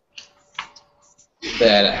that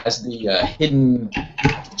has the hidden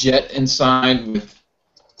jet inside with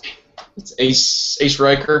it's Ace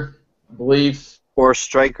Riker, I believe. Or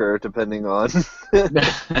Striker, depending on.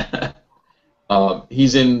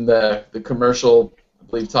 He's in the commercial, I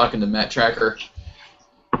believe, talking to Matt Tracker.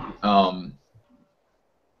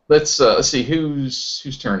 Let's see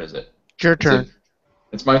whose turn is it? It's your turn.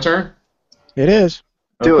 It's my turn. It is.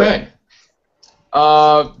 Do okay.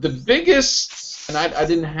 The biggest, and I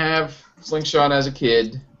didn't have Slingshot as a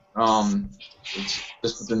kid. It's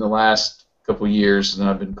just within the last couple years that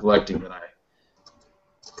I've been collecting that I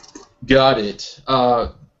got it.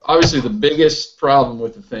 Obviously, the biggest problem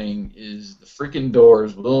with the thing is the freaking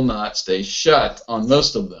doors will not stay shut on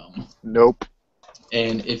most of them. Nope.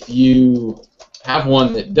 And if you have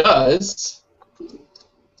one that does,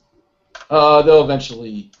 they'll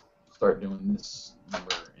eventually start doing this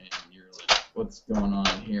number, and you're like, what's going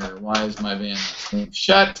on here? Why is my van not staying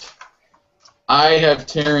shut? I have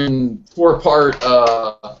tore apart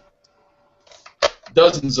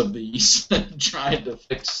dozens of these trying to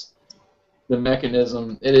fix the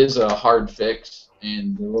mechanism. It is a hard fix,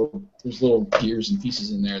 and there's little gears and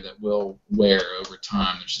pieces in there that will wear over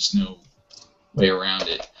time. There's just no way around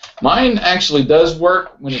it. Mine actually does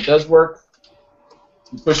work. When it does work,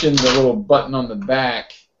 you push in the little button on the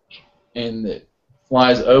back, and it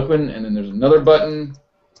flies open, and then there's another button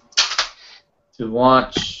to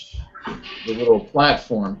launch the little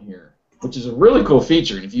platform here, which is a really cool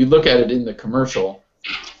feature. And if you look at it in the commercial,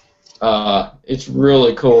 it's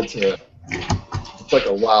really cool to. It's like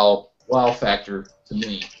a wow factor to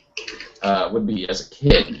me. Would be as a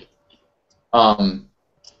kid.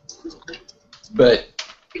 But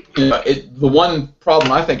you know, the one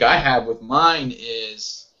problem I think I have with mine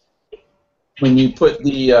is when you put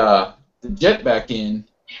the jet back in,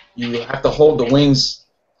 you have to hold the wings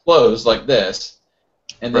closed like this,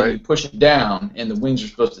 and then you push it down, and the wings are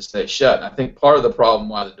supposed to stay shut. And I think part of the problem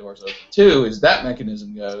why the door's open too is that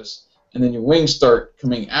mechanism goes, and then your wings start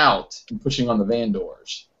coming out and pushing on the van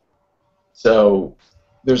doors. So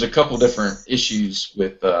there's a couple different issues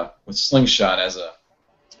with Slingshot as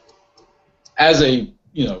a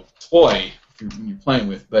toy you're playing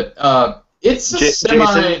with, but it's a semi.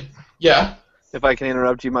 Jason? Yeah. If I can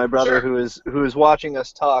interrupt you, my brother who is watching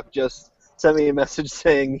us talk just sent me a message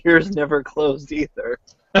saying yours never closed either.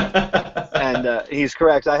 And he's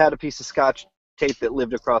correct. I had a piece of Scotch tape that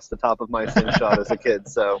lived across the top of my Slingshot as a kid.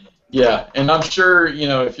 So yeah, and I'm sure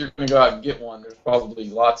if you're going to go out and get one, there's probably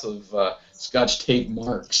lots of Scotch tape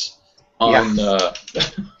marks on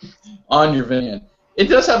on your van. It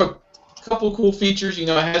does have a couple cool features. It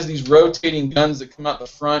has these rotating guns that come out the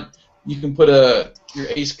front. You can put your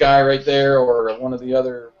Ace guy right there, or one of the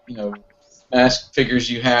other M.A.S.K figures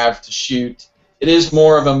you have to shoot. It is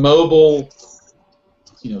more of a mobile,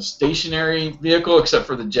 stationary vehicle, except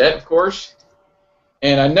for the jet, of course.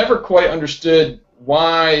 And I never quite understood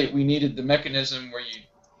why we needed the mechanism where you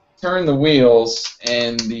turn the wheels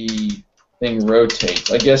and the thing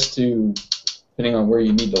rotates. I guess depending on where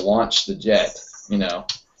you need to launch the jet.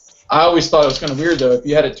 I always thought it was kind of weird though. If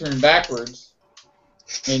you had it turned backwards,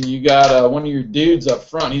 and you got one of your dudes up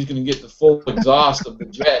front, he's going to get the full exhaust of the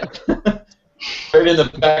jet right in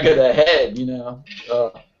the back of the head.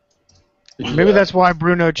 Maybe that's why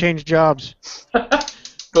Bruno changed jobs.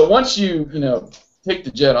 But once you take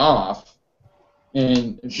the jet off,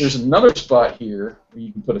 and there's another spot here where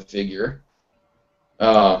you can put a figure,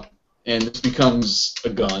 and this becomes a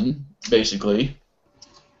gun, basically.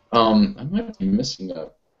 I might be missing a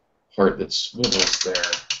part that swivels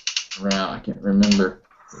there around. I can't remember.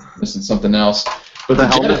 Missing something else. But the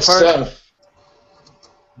jet itself,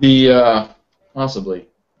 possibly.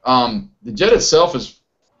 The jet itself is,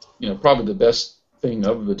 probably the best thing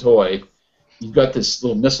of the toy. You've got this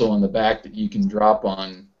little missile on the back that you can drop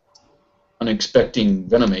on unexpected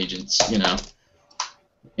venom agents,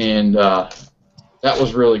 and that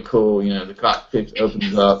was really cool. The cockpit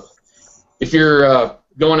opens up. If you're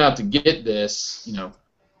going out to get this,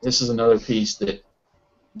 this is another piece that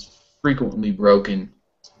is frequently broken.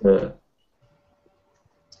 The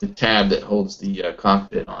the tab that holds the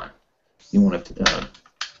cockpit on. You want it to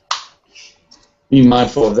be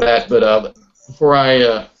mindful of that. But before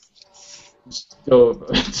I just go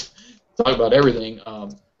talk about everything,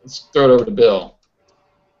 let's throw it over to Bill.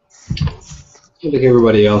 I think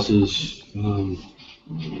everybody else's,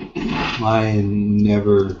 mine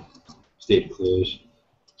never stayed closed.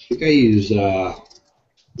 I think I use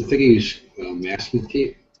masking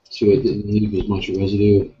tape so it didn't leave as much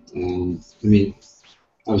residue. I mean,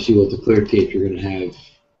 obviously with the clear tape you're going to have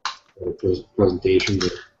a presentation,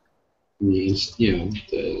 but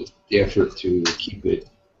the effort to keep it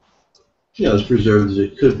as preserved as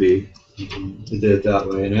it could be, I did it that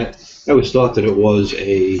way. And I always thought that it was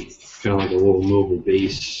a kind of like a little mobile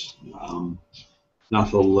base, not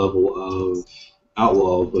to the level of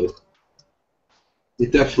Outlaw, but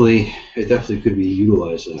it definitely could be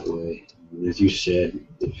utilized that way. And as you said,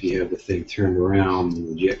 if you have the thing turned around and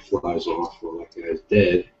the jet flies off, well, that guy's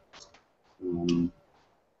dead.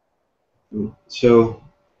 So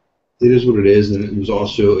it is what it is, and it was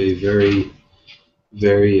also a very,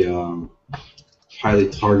 very highly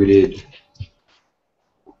targeted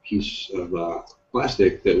piece of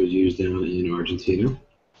plastic that was used down in Argentina.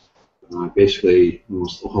 Basically,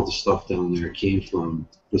 almost all the stuff down there came from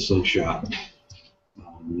the slingshot.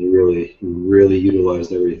 They really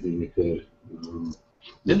utilized everything they could.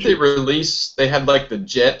 Didn't they release? They had like the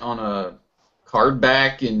jet on a card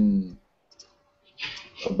back and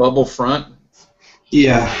a bubble front.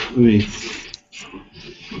 Yeah, I mean,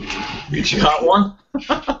 You got one?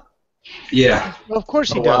 yeah. Well, of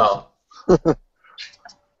course he Oh, does. wow.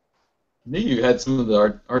 Knew you had some of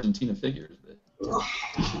the Argentina figures. But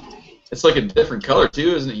it's like a different color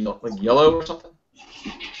too, isn't it? Like yellow or something?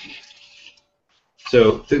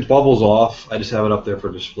 So if it bubbles off, I just have it up there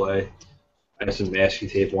for display. I have some masking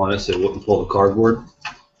tape on it so it wouldn't pull the cardboard.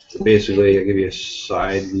 So basically, I give you a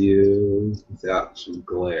side view without some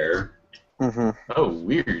glare. Mm-hmm. Oh,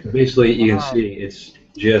 weird. Basically, you can see it's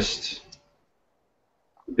just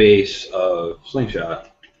the base of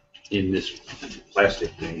slingshot in this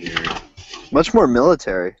plastic thing here. Much more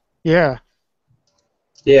military. Yeah.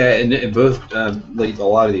 Yeah, and both, like a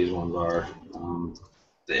lot of these ones are.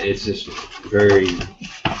 It's just very,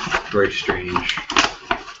 very strange.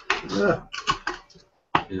 Yeah.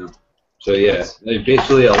 So yeah,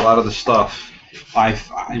 basically a lot of the stuff I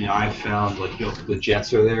found, like the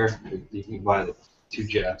jets are there. You can buy the two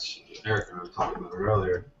jets. Eric and I were talking about it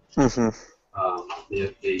earlier. Mm-hmm.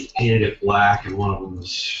 They painted it black, and one of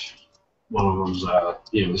them's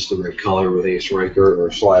just the red color with Ace Riker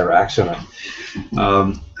or Sly Rax in it.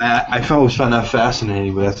 I always found that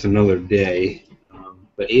fascinating, but that's another day.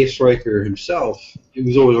 But Ace Riker himself, he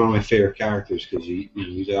was always one of my favorite characters because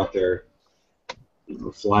he's out there,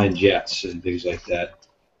 flying jets and things like that.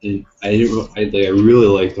 And I really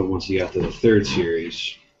liked him once he got to the third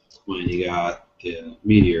series when he got the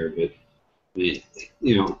Meteor. But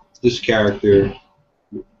this character,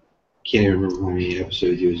 can't even remember how many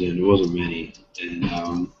episodes he was in. It wasn't many, and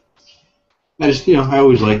I just I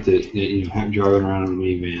always liked it. Driving around in a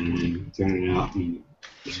minivan and turning it out and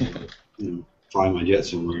fly my jet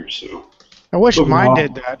somewhere. So I wish overall, mine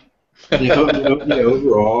did that.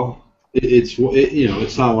 Overall, it's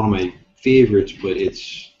not one of my favorites, but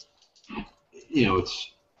it's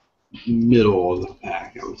middle of the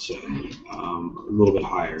pack, I would say, a little bit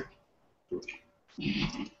higher.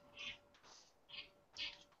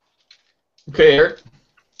 Okay, Eric.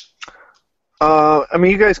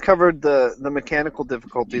 You guys covered the mechanical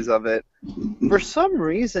difficulties of it. For some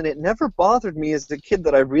reason, it never bothered me as a kid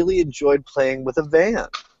that I really enjoyed playing with a van.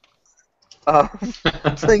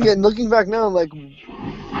 Again, looking back now, I'm like,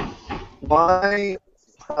 why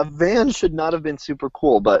a van should not have been super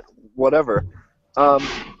cool, but whatever.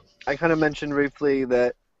 I kind of mentioned briefly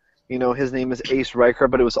that his name is Ace Riker,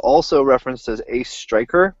 but it was also referenced as Ace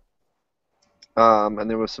Striker, and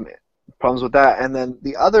there was some problems with that. And then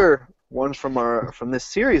the other ones from this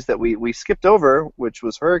series that we skipped over, which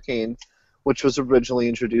was Hurricane, which was originally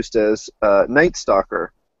introduced as Night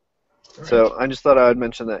Stalker. Right. So I just thought I would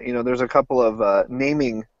mention that there's a couple of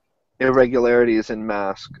naming irregularities in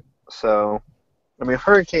M.A.S.K. So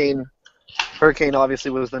Hurricane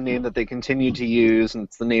obviously was the name that they continued to use, and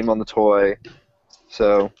it's the name on the toy.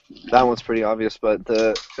 So that one's pretty obvious. But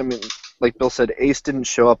like Bill said, Ace didn't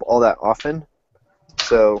show up all that often.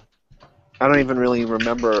 So I don't even really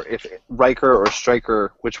remember if Riker or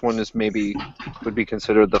Striker, which one would be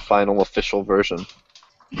considered the final official version.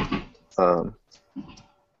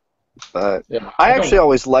 But yeah, I actually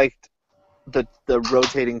always liked the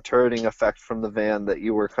rotating turreting effect from the van that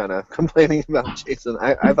you were kind of complaining about, Jason.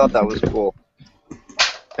 I thought that was cool.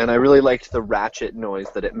 and I really liked the ratchet noise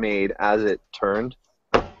that it made as it turned.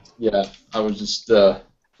 Yeah, I was just.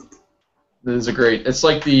 This is a great. It's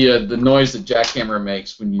like the noise that jackhammer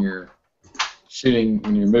makes when you're shooting,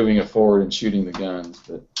 when you're moving it forward and shooting the guns.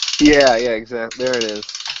 But Yeah, exactly. There it is.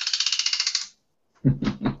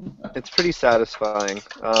 It's pretty satisfying.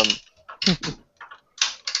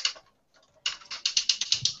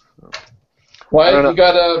 Wyatt, you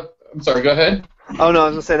got a? I'm sorry. Go ahead. Oh no, I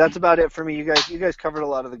was gonna say that's about it for me. You guys covered a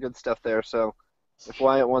lot of the good stuff there. So if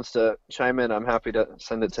Wyatt wants to chime in, I'm happy to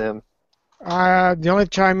send it to him. The only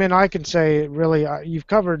chime in I can say, really, you've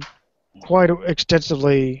covered quite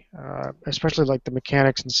extensively, especially like the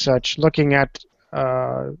mechanics and such. Looking at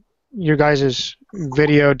your guys'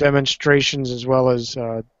 video demonstrations as well as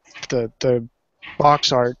the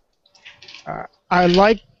box art, I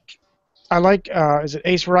like. Is it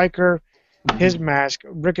Ace Riker? His mask,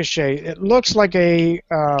 Ricochet. It looks like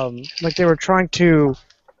like they were trying to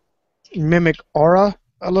mimic Aura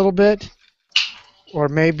a little bit, or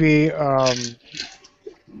maybe I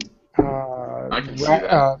can see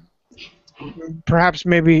that. perhaps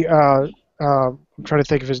maybe I'm trying to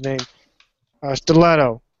think of his name.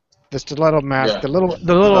 Stiletto, the Stiletto mask, Yeah. the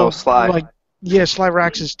little Sly. like Sly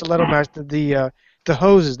Rax's Stiletto mask, the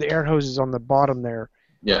hoses, the air hoses on the bottom there.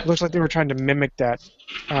 Yeah. Looks like they were trying to mimic that.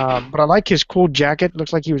 But I like his cool jacket.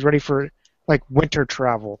 Looks like he was ready for like winter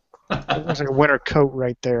travel. It looks like a winter coat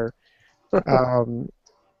right there.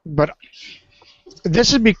 But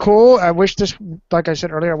this would be cool. I wish this, like I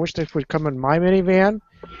said earlier, I wish this would come in my minivan.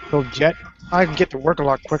 Go jet. I can get to work a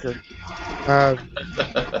lot quicker.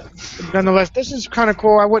 Nonetheless, this is kind of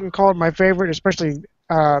cool. I wouldn't call it my favorite, especially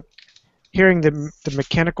hearing the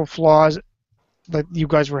mechanical flaws that you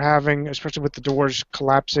guys were having, especially with the doors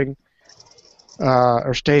collapsing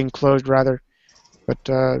or staying closed, rather.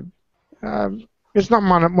 But it's not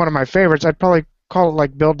one of my favorites. I'd probably call it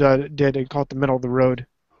like Bill did and call it the middle of the road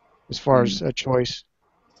as far as a choice.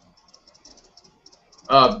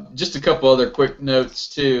 Just a couple other quick notes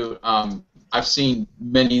too. I've seen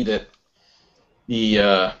many that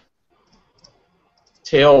the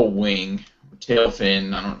tail wing, tail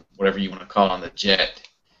fin, whatever you want to call it on the jet,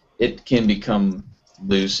 it can become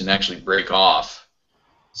loose and actually break off.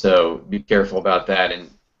 So be careful about that.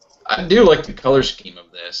 And I do like the color scheme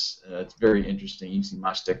of this. It's very interesting. You can see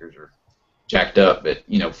my stickers are jacked up, but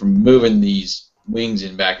from moving these wings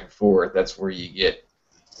in back and forth, that's where you get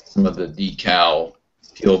some of the decal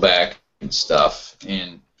peel back and stuff.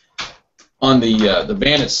 And on the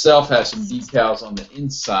van itself has some decals on the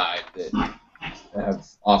inside that I have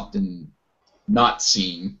often not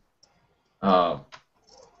seen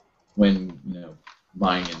when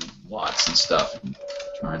buying in lots and stuff and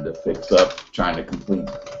trying to trying to complete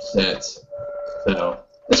sets. So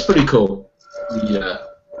it's pretty cool, the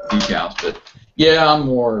decals. But yeah, I'm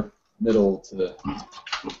more middle to the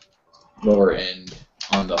lower end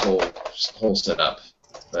on the whole setup.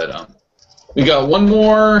 But we got one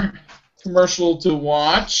more commercial to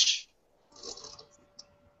watch,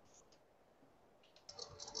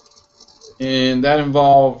 and that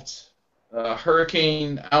involved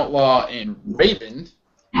Hurricane, Outlaw, and Raven.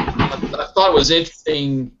 I thought it was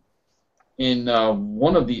interesting in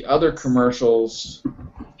one of the other commercials,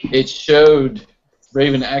 it showed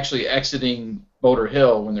Raven actually exiting Boulder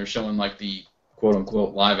Hill when they're showing like the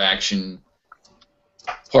quote-unquote live-action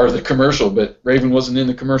part of the commercial, but Raven wasn't in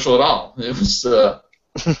the commercial at all. It was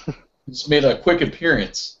just made a quick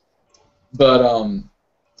appearance. But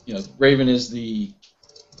Raven is the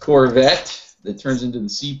Corvette that turns into the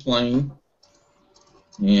seaplane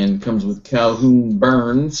and comes with Calhoun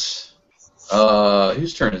Burns.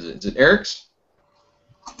 Whose turn is it? Is it Eric's?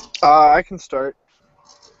 I can start.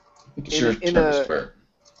 I think it's your turn to start.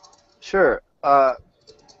 Sure.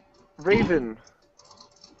 Raven.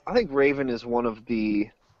 I think Raven is one of the.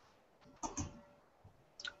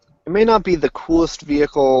 It may not be the coolest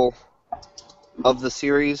vehicle of the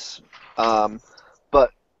series,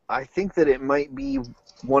 but I think that it might be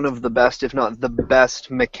one of the best, if not the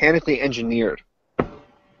best, mechanically engineered.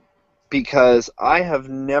 Because I have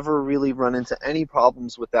never really run into any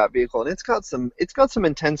problems with that vehicle, and it's got some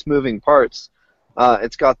intense moving parts.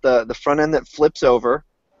 It's got the front end that flips over,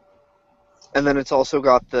 and then it's also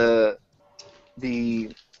got the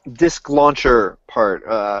disc launcher part,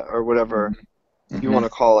 or whatever you want to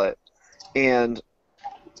call it. And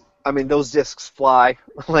I mean, those discs fly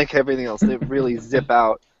like everything else. They really zip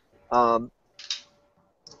out.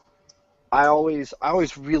 I always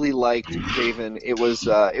really liked Raven. It was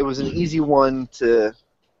an easy one to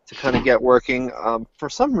kind of get working. For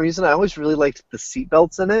some reason, I always really liked the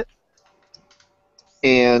seatbelts in it.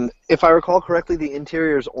 And if I recall correctly, the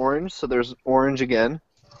interior is orange, so there's orange again.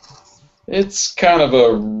 It's kind of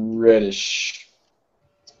a reddish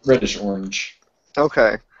orange.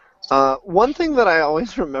 Okay. One thing that I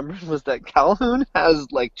always remembered was that Calhoun has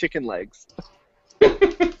like chicken legs.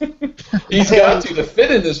 He's got to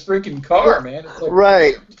fit in this freaking car, man. It's like,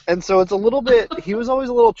 Right. And so it's a little bit, he was always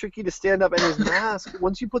a little tricky to stand up, and his mask,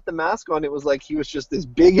 once you put the mask on, it was like he was just this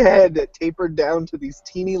big head that tapered down to these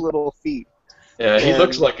teeny little feet. Yeah, he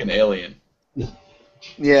looks like an alien.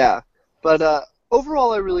 Yeah. But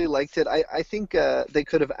overall, I really liked it. I think they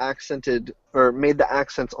could have accented or made the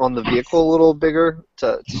accents on the vehicle a little bigger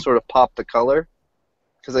to sort of pop the color,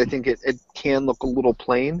 because I think it can look a little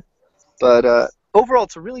plain. But overall,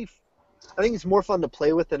 I think it's more fun to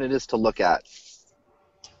play with than it is to look at.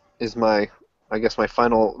 Is my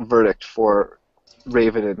final verdict for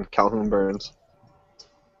Raven and Calhoun Burns.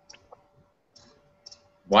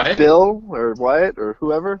 Wyatt? Bill or Wyatt or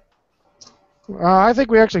whoever? I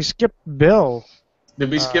think we actually skipped Bill.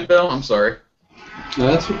 Did we skip Bill? I'm sorry. No,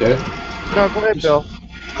 that's okay. No, go ahead, Bill.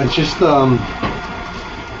 I just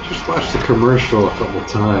watched the commercial a couple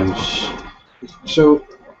times. So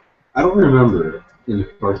I don't remember in the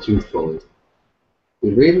cartoon fully.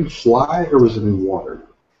 Did Raven fly or was it in water?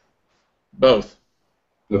 Both.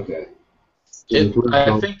 Okay.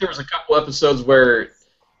 I think there was a couple episodes where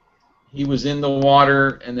he was in the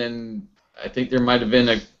water, and then I think there might have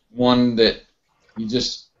been one that he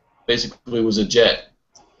just basically was a jet.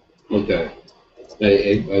 Okay.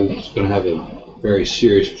 I was going to have a very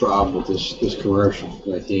serious problem with this commercial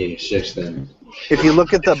from 1986 then. If you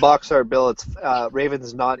look at the box art, Bill, it's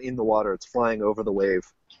Raven's not in the water; it's flying over the wave.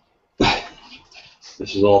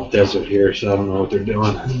 This is all desert here, so I don't know what they're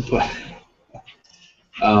doing. But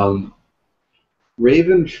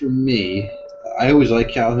Raven, for me, I always like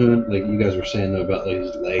Calhoun. Like you guys were saying though, about like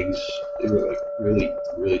his legs, they were like really,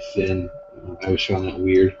 really thin. I always found that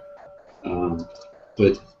weird.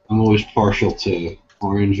 But I'm always partial to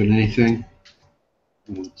orange in anything.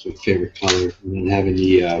 It's my favorite color. And then having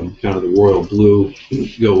the kind of the royal blue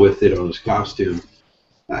go with it on his costume.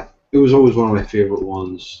 It was always one of my favorite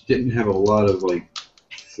ones. Didn't have a lot of like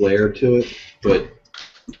flair to it, but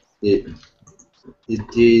it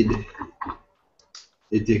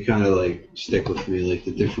did kind of like stick with me, like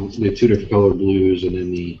the two different color blues and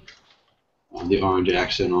then the orange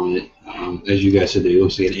accent on it. As you guys said, it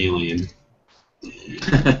looks like an alien.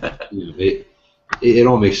 It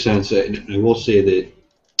all makes sense. And I will say that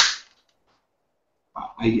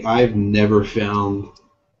I've never found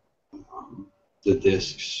the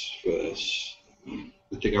discs for this. I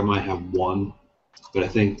think I might have one, but I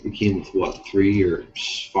think it came with what, 3 or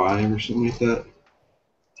 5 or something like that.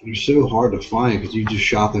 They're so hard to find because you just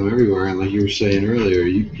shot them everywhere, and like you were saying earlier,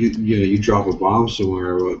 you drop a bomb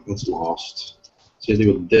somewhere, well, that's lost. Same thing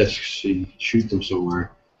with discs, you shoot them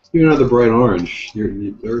somewhere. Even though they're bright orange,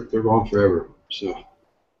 they're gone forever. So,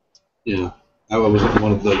 yeah, I was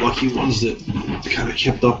one of the lucky ones that kind of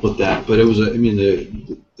kept up with that. But it was,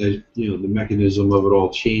 the mechanism of it all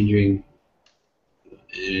changing,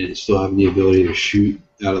 and still having the ability to shoot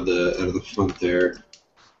out of the front there.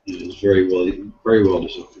 It was very well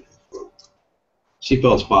designed.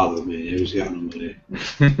 Seatbelts bothered me. It was getting on my day.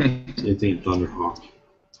 Same thing in Thunderhawk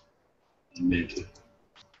and Manta.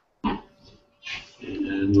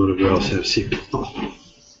 And whatever else have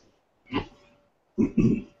seatbelts.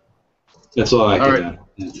 That's all I can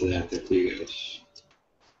add to that for you guys.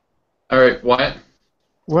 All right, Wyatt?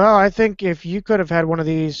 Well, I think if you could have had one of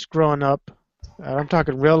these growing up, I'm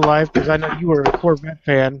talking real life because I know you were a Corvette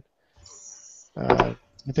fan. I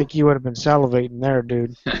think you would have been salivating there,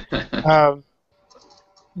 dude.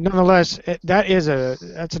 Nonetheless,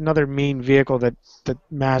 that's another mean vehicle that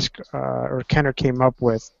M.A.S.K or Kenner came up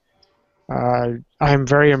with. I am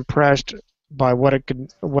very impressed by what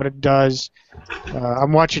it does.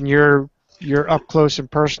 I'm watching your up close and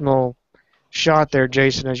personal shot there,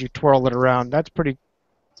 Jason, as you twirl it around. That's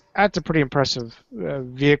a pretty impressive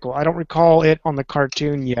vehicle. I don't recall it on the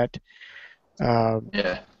cartoon yet.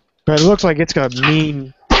 Yeah. But it looks like it's got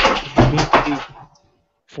mean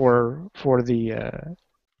for the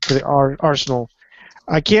arsenal.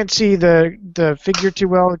 I can't see the figure too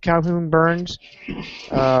well. Calhoun Burns.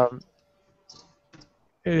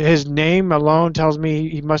 His name alone tells me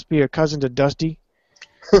he must be a cousin to Dusty.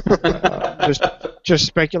 Just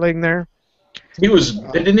speculating there.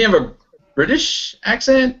 Didn't he have a British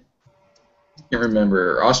accent? I can't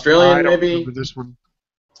remember. Australian, I don't maybe? remember this one.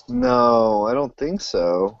 No, I don't think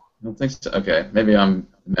so. I don't think so. Okay, maybe I'm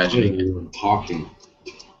imagining it. You were talking.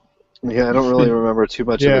 Yeah, I don't really remember too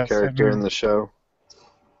much of Yes, the character in the show.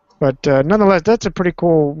 But nonetheless, that's a pretty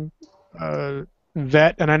cool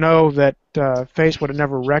vet, and I know that Face would have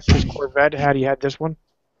never wrecked his Corvette had he had this one.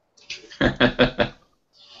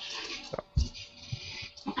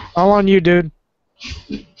 All on you, dude.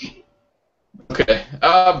 Okay.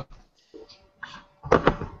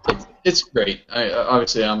 It's great.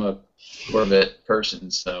 Obviously, I'm a Corvette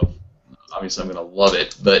person, so obviously I'm going to love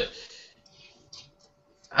it. But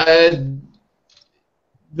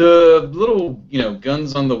the little,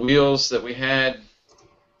 guns on the wheels that we had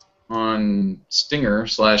on Stinger /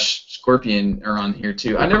 Scorpion are on here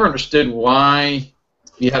too. I never understood why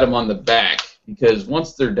you had them on the back, because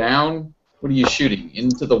once they're down, what are you shooting?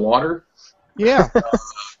 Into the water? Yeah.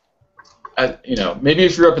 Maybe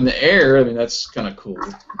if you're up in the air, I mean, that's kind of cool.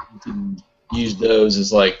 You can use those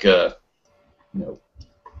as like,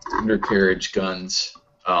 undercarriage guns.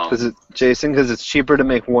 Jason? Because it's cheaper to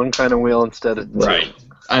make one kind of wheel instead of two. Right.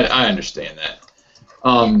 I understand that.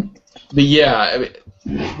 But yeah, I mean,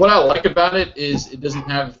 what I like about it is it doesn't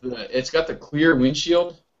have it's got the clear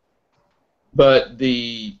windshield, but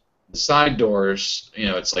the side doors,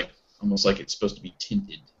 it's like almost like it's supposed to be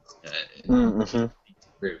tinted.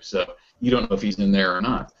 So you don't know if he's in there or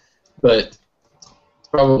not. But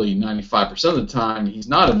probably 95% of the time he's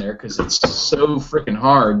not in there because it's so freaking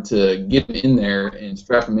hard to get him in there and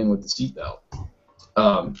strap him in with the seatbelt.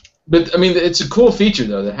 But I mean, it's a cool feature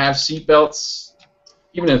though to have seatbelts.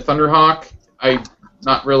 Even in Thunderhawk, I'm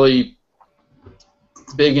not really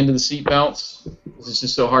big into the seatbelts. It's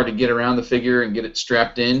just so hard to get around the figure and get it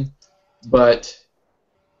strapped in. But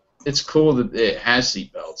it's cool that it has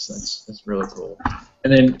seatbelts. That's really cool.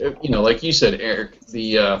 And then, like you said, Eric,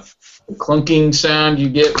 the clunking sound you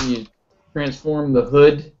get when you transform the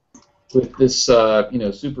hood with this,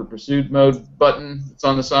 super pursuit mode button that's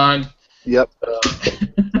on the side. Yep.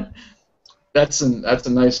 That's a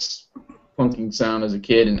nice clunking sound as a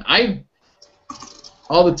kid, and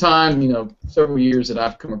all the time, several years that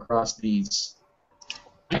I've come across these,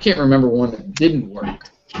 I can't remember one that didn't work.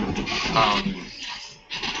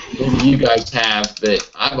 Maybe you guys have,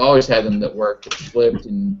 but I've always had them that worked, that flipped,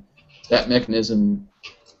 and that mechanism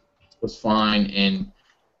was fine. And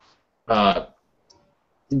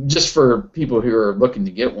just for people who are looking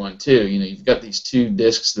to get one too, you've got these two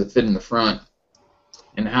discs that fit in the front,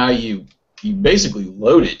 and how you basically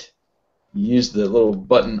load it. You use the little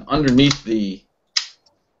button underneath the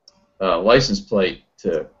license plate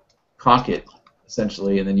to cock it,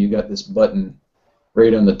 essentially, and then you got this button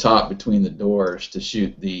right on the top between the doors to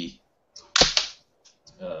shoot the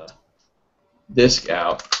disc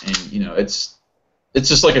out, and it's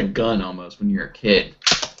just like a gun almost when you're a kid.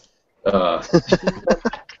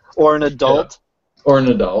 Or an adult. Yeah. Or an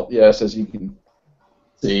adult, yes, as you can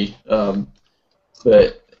see.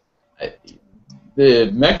 But the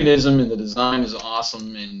mechanism and the design is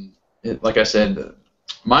awesome, and like I said,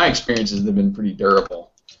 my experiences have been pretty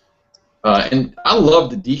durable. And I love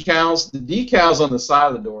the decals. The decals on the side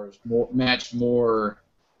of the doors match more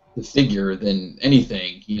the figure than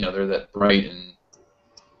anything. They're that bright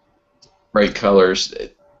colors.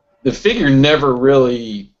 The figure never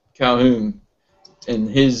really, Calhoun, and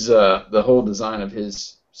his the whole design of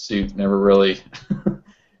his suit never really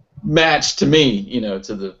matched to me,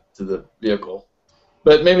 to the vehicle.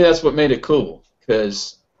 But maybe that's what made it cool,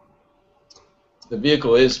 because the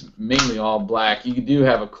vehicle is mainly all black. You do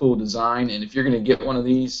have a cool design, and if you're going to get one of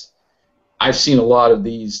these, I've seen a lot of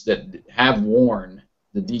these that have worn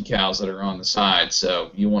the decals that are on the side, so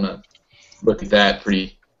you want to look at that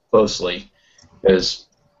pretty closely, because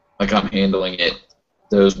like I'm handling it,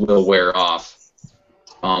 those will wear off.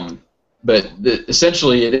 But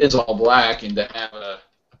essentially it is all black, and to have a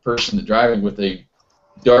person driving with a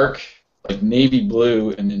dark, like navy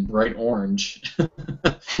blue and then bright orange,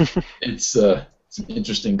 it's an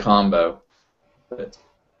interesting combo. But,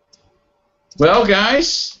 well,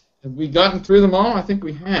 guys, have we gotten through them all? I think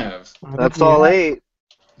we have. That's all 8.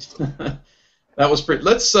 That was pretty.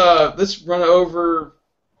 Let's run over.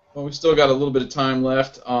 Well, we still got a little bit of time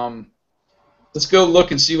left. Let's go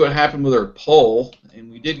look and see what happened with our poll,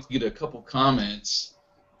 and we did get a couple comments.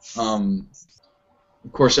 Of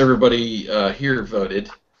course, everybody here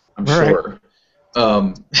voted, I'm sure.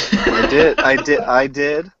 I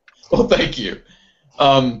did. Well, thank you.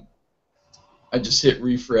 I just hit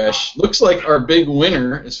refresh. Looks like our big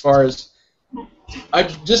winner, as far as I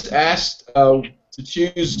just asked to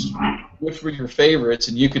choose which were your favorites,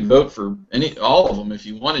 and you could vote for all of them if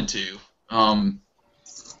you wanted to.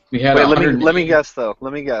 We had. Wait, let me guess though.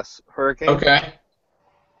 Let me guess. Hurricane. Okay.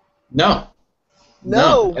 No.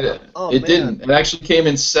 It didn't. It actually came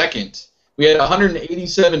in second. We had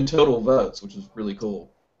 187 total votes, which was really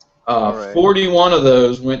cool. 41 of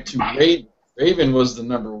those went to Raven. Raven was the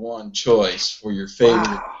 #1 choice for your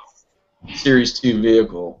favorite Series 2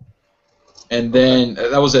 vehicle. And then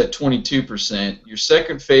that was at 22%. Your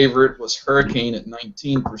second favorite was Hurricane at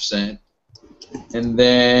 19%. And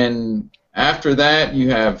then after that,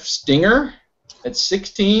 you have Stinger at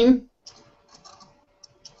 16%.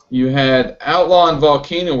 You had Outlaw and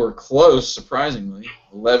Volcano were close, surprisingly,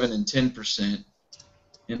 11 and 10%.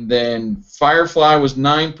 And then Firefly was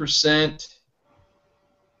 9%.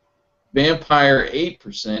 Vampire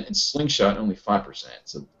 8%, and Slingshot only 5%.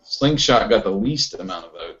 So Slingshot got the least amount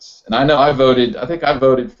of votes. And I know I think I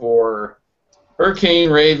voted for Hurricane,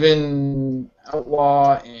 Raven,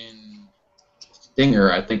 Outlaw, and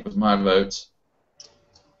Stinger, I think was my votes.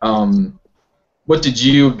 What did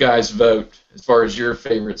you guys vote as far as your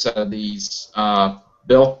favorites out of these?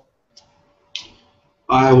 Bill?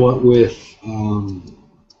 I went with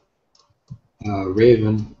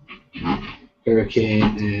Raven, Hurricane,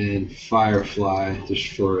 and Firefly, just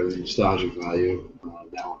for the nostalgic value.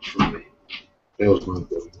 That one for me. That was my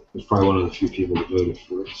vote. I was probably one of the few people that voted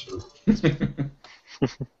for it.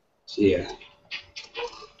 So yeah.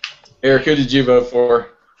 Eric, who did you vote for?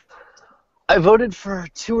 I voted for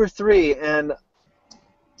 2 or 3, and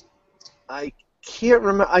I can't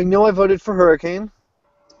remember. I know I voted for Hurricane,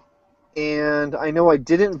 and I know I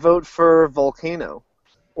didn't vote for Volcano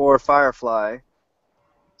or Firefly.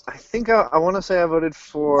 I think I want to say I voted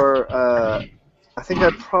for. I think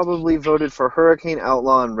I probably voted for Hurricane,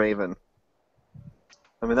 Outlaw, and Raven.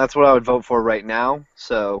 I mean, that's what I would vote for right now.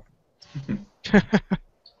 So,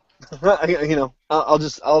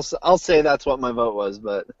 I'll say that's what my vote was,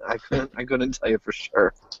 but I couldn't tell you for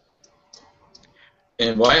sure.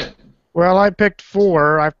 And Wyatt? Well, I picked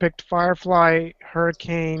 4. I picked Firefly,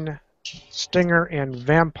 Hurricane, Stinger, and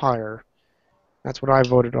Vampire. That's what I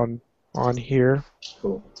voted on here.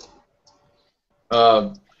 Cool.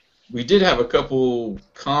 We did have a couple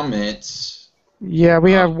comments. Yeah,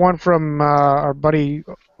 we have one from our buddy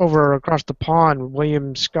over across the pond,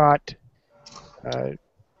 William Scott.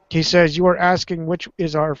 He says, "You are asking which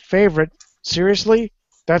is our favorite. Seriously?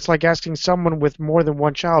 That's like asking someone with more than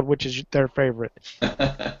one child which is their favorite."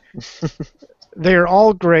 They are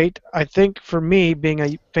all great. I think for me, being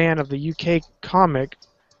a fan of the UK comic,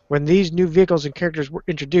 when these new vehicles and characters were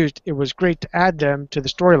introduced, it was great to add them to the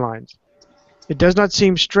storylines. It does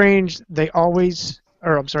seem strange they always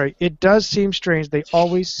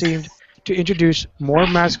seemed to introduce more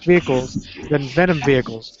masked vehicles than Venom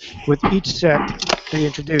vehicles with each set they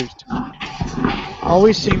introduced.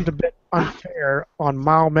 Always seemed a bit unfair on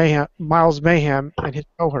Miles Mayhem and his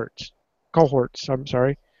cohorts.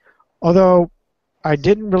 Although I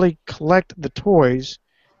didn't really collect the toys,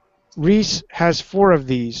 Reese has 4 of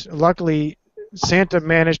these. Luckily, Santa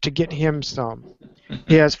managed to get him some.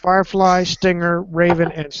 He has Firefly, Stinger,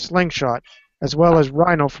 Raven, and Slingshot, as well as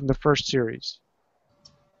Rhino from the first series.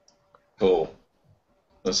 Cool.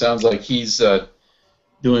 So it sounds like he's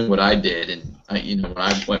doing what I did, and when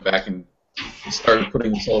I went back and started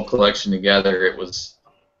putting this whole collection together,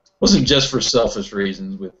 wasn't just for selfish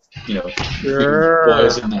reasons with Sure.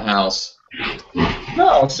 boys in the house.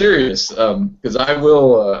 No, I'm serious. Because I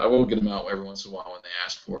will get them out every once in a while when they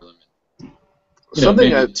ask for them.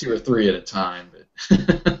 Maybe 2 or 3 at a time. But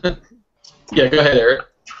yeah, go ahead, Eric.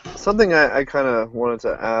 Something I kind of wanted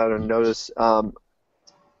to add or notice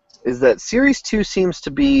is that Series 2 seems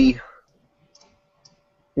to be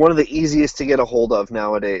one of the easiest to get a hold of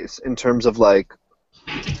nowadays in terms of like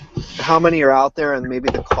how many are out there and maybe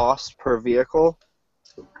the cost per vehicle.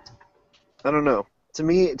 I don't know. To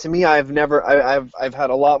me, I've had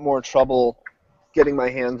a lot more trouble getting my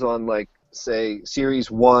hands on, like, say, Series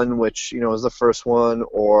 1, which is the first one,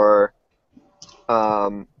 or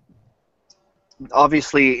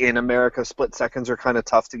obviously in America, split seconds are kind of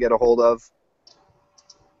tough to get a hold of.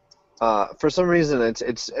 For some reason,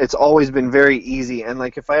 it's always been very easy, and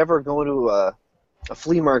like if I ever go to a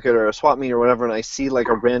flea market or a swap meet or whatever, and I see like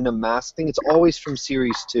a random mask thing, it's always from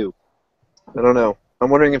Series 2. I don't know. I'm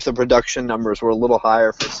wondering if the production numbers were a little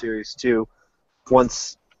higher for Series 2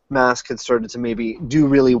 once M.A.S.K had started to maybe do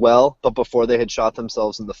really well, but before they had shot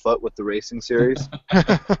themselves in the foot with the racing series.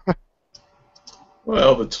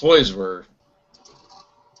 Well, the toys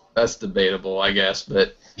that's debatable, I guess,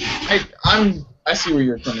 but I see where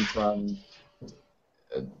you're coming from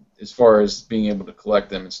as far as being able to collect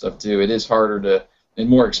them and stuff too. It is harder and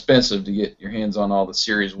more expensive to get your hands on all the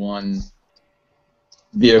Series 1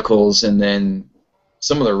 vehicles, and then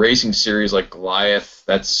some of the racing series like Goliath,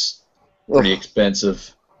 that's pretty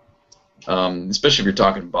expensive, especially if you're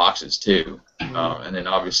talking boxes too. And then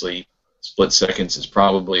obviously Split Seconds is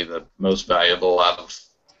probably the most valuable out of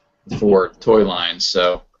the 4 toy lines.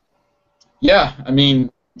 So yeah, I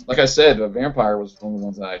mean, like I said, Vampire was one of the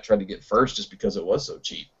ones that I tried to get first just because it was so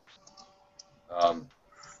cheap.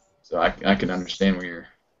 So I can understand where you're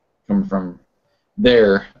coming from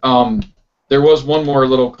there. There was one more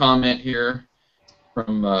little comment here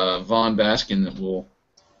from Von Baskin that will.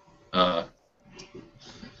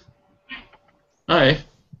 Hi.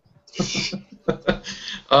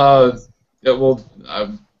 Yeah, well,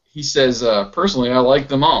 he says personally I like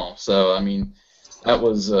them all. So I mean, that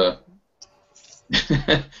was.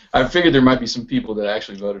 I figured there might be some people that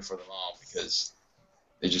actually voted for them all because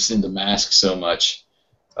they just into M.A.S.K so much.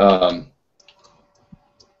 So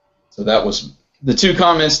that was the two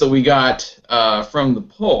comments that we got from the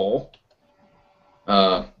poll.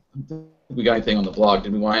 We got anything on the blog?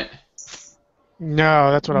 Did we want it?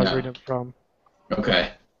 No, that's what I was reading from.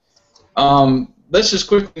 Okay. Let's just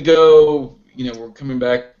quickly go. We're coming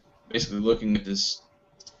back, basically looking at this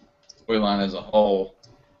Toyline as a whole.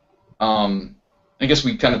 I guess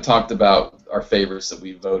we kind of talked about our favorites that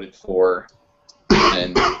we voted for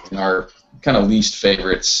and our kind of least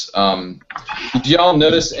favorites. Did y'all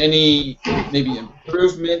notice any maybe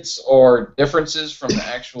improvements or differences from the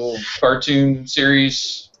actual cartoon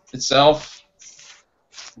series itself?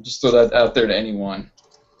 Just throw that out there to anyone.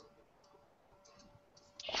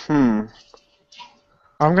 I'm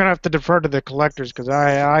gonna have to defer to the collectors because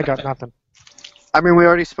I got nothing. I mean, we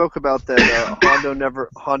already spoke about that.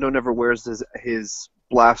 Hondo never wears his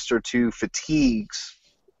Blaster 2 fatigues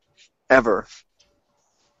ever.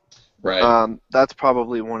 Right. That's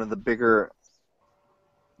probably one of the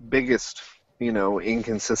biggest,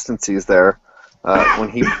 inconsistencies there.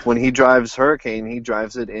 When he drives Hurricane, he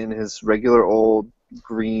drives it in his regular old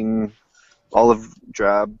green, olive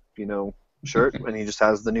drab, shirt, and he just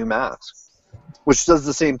has the new mask, which does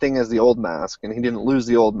the same thing as the old mask, and he didn't lose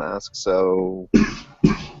the old mask, so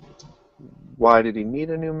why did he need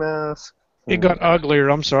a new mask? It got uglier,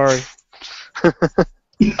 I'm sorry.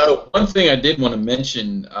 Oh, one thing I did want to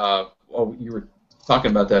mention, while you were talking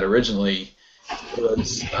about that originally,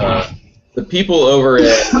 was the people over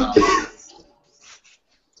at, I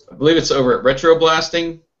believe it's over at Retro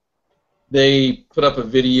Blasting, they put up a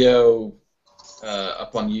video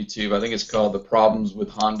up on YouTube. I think it's called The Problems with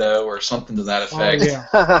Hondo or something to that effect.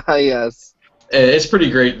 Oh, yeah. Yes. It's a pretty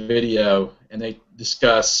great video, and they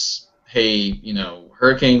discuss, hey,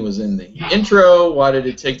 Hurricane was in the intro. Why did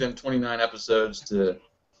it take them 29 episodes to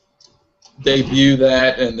debut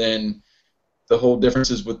that? And then the whole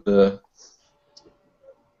differences with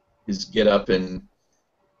his get-up and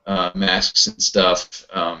masks and stuff.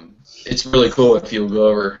 It's really cool if you'll go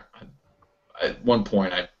over. At one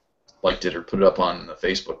point, I liked it or put it up on the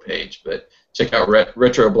Facebook page, but check out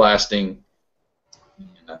Retro Blasting.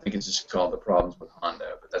 I think it's just called The Problems with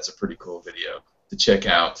Hondo, but that's a pretty cool video to check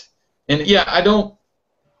out. And yeah, I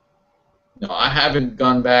haven't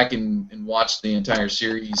gone back and watched the entire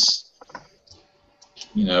series,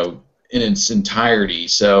 in its entirety.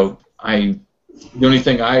 So the only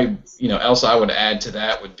thing else I would add to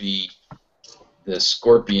that would be the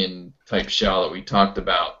scorpion type shell that we talked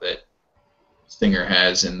about that Stinger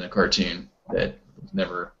has in the cartoon that was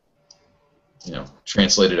never,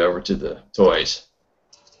 translated over to the toys.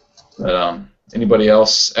 But anybody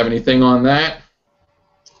else have anything on that?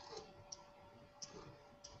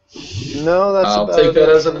 No, that's I'll about take that it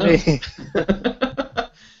as a for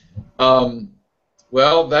no. me.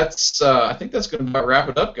 Well, that's. I think that's going to about wrap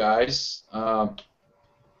it up, guys. I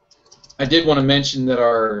did want to mention that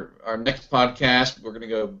our next podcast, we're going to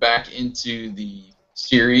go back into the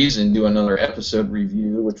series and do another episode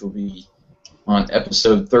review, which will be on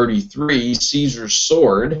episode 33, Caesar's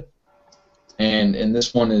Sword. And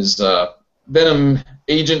this one is Venom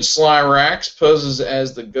Agent Slyrax poses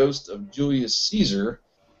as the ghost of Julius Caesar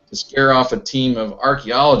to scare off a team of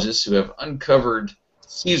archaeologists who have uncovered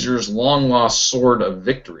Caesar's long-lost sword of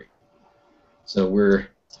victory. So we're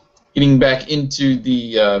getting back into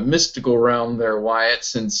the mystical realm there, Wyatt,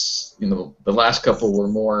 since the last couple were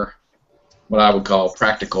more what I would call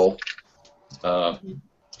practical,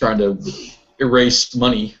 trying to erase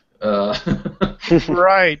money.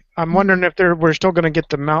 Right. I'm wondering if we're still going to get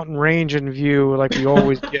the mountain range in view like we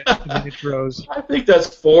always get in the intros. I think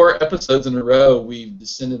that's 4 episodes in a row we've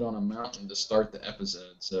descended on a mountain to start the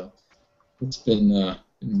episode, so it's been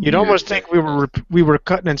You'd almost think we were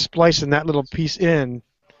cutting and splicing that little piece in.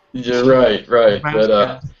 Yeah, right.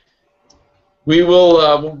 But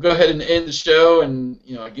we'll go ahead and end the show, and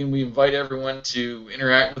again, we invite everyone to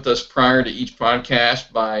interact with us prior to each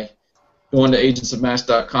podcast by going to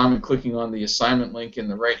agentsofmask.com and clicking on the assignment link in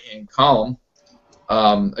the right-hand column.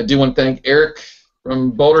 I do want to thank Eric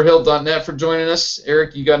from BoulderHill.net for joining us.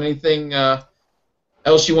 Eric, you got anything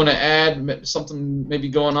else you want to add? Something maybe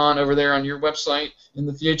going on over there on your website in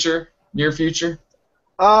the future, near future?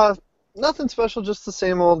 Nothing special, just the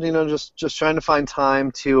same old, just trying to find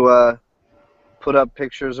time to put up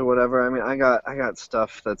pictures or whatever. I mean, I got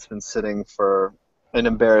stuff that's been sitting for an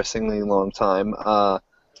embarrassingly long time. I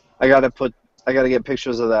gotta get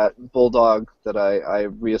pictures of that bulldog that I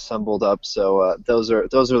reassembled up. So those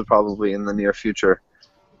are probably in the near future.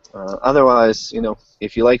 Otherwise,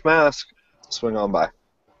 if you like Mask, swing on by.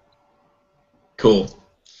 Cool.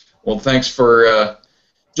 Well, thanks for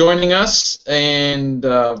joining us, and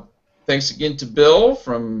thanks again to Bill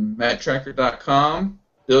from MattTracker.com.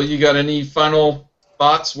 Bill, you got any final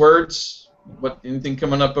thoughts, words? Anything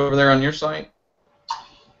coming up over there on your site?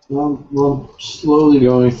 Well, slowly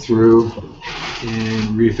going through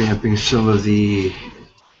and revamping some of the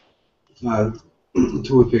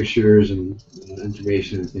tour pictures and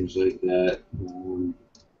information and things like that.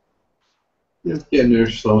 Getting there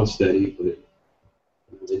slow and steady, but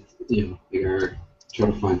they are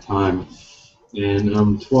trying to find time. And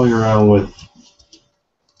I'm toying around with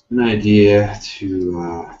an idea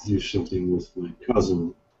to do something with my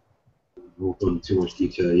cousin. I won't go into too much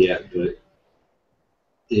detail yet, but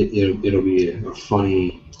it'll be a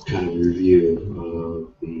funny kind of review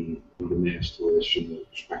of the M.A.S.K tours from the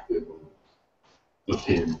perspective of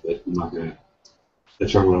him, but I'm not gonna.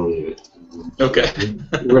 That's where I'm gonna leave it. Okay.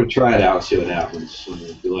 We're gonna try it out, see what happens.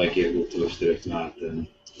 If you like it, we'll post it. If not, then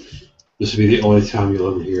this will be the only time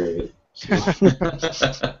you'll ever hear of it. So.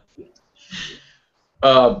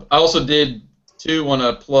 I also did too want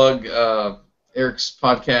to plug Eric's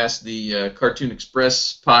podcast, the Cartoon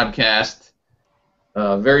Express podcast.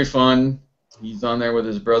 Very fun. He's on there with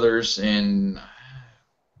his brothers, and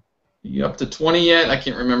you up to 20 yet? I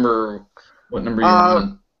can't remember what number you're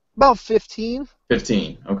on. About 15.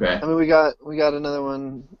 15. Okay. I mean, we got another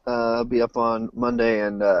one be up on Monday,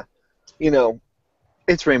 and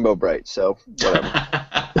it's rainbow bright, so whatever.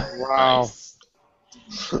 Wow.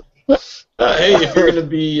 Hey, if you're gonna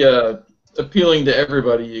be appealing to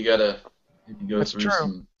everybody, you gotta maybe go That's through true.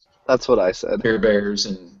 some That's what I said. Care Bears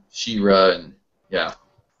and She-Ra, and yeah.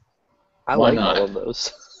 I Why like not? all of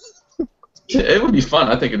those. It would be fun.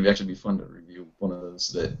 I think it would actually be fun to review one of those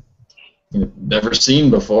that you've never seen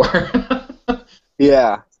before.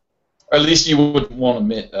 Yeah. Or at least you wouldn't want to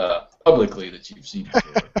admit publicly that you've seen it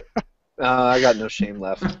before. I got no shame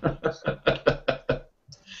left.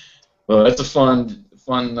 Well, it's a fun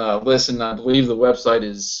listen. I believe the website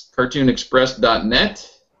is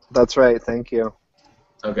cartoonexpress.net. That's right. Thank you.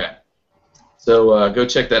 Okay. So go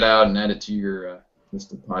check that out and add it to your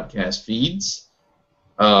list of podcast feeds.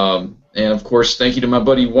 And, of course, thank you to my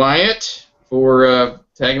buddy Wyatt for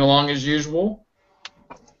tagging along as usual.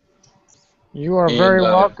 You are very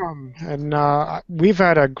welcome. And we've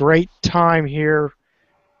had a great time here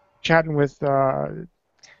chatting with the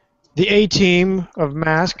A-team of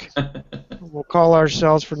M.A.S.K. We'll call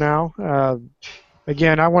ourselves for now.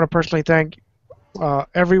 Again, I want to personally thank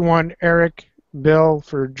everyone, Eric, Bill,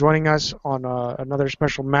 for joining us on another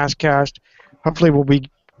special MASKast. Hopefully we'll be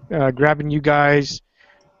grabbing you guys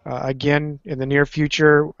again in the near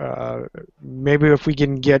future. Maybe if we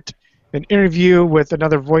can get an interview with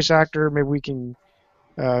another voice actor, maybe we can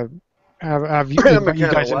have you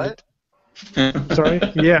guys what? Sorry?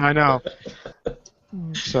 Yeah, I know.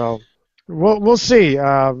 So we'll see.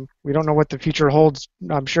 We don't know what the future holds.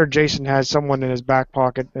 I'm sure Jason has someone in his back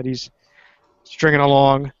pocket that he's stringing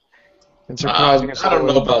along and surprising us. I don't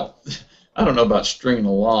know about stringing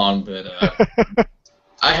along, but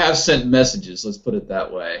I have sent messages. Let's put it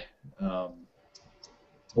that way.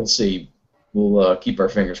 We'll see. We'll keep our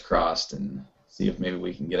fingers crossed and see if maybe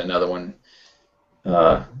we can get another one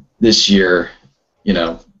this year.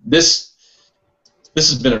 This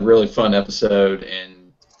has been a really fun episode,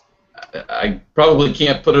 and I probably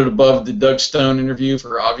can't put it above the Doug Stone interview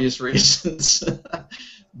for obvious reasons.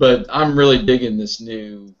 But I'm really digging this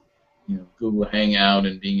new, Google Hangout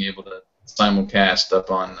and being able to simulcast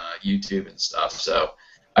up on YouTube and stuff. So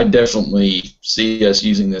I definitely see us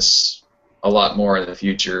using this a lot more in the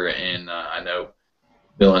future, and I know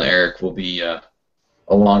Bill and Eric will be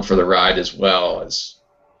along for the ride as well. As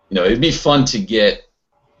it'd be fun to get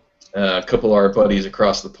a couple of our buddies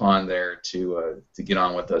across the pond there to get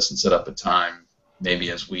on with us and set up a time, maybe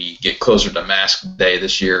as we get closer to M.A.S.K Day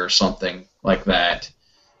this year or something like that.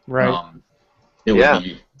 Right. It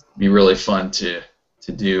would be really fun to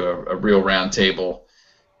do a real round table,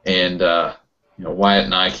 and Wyatt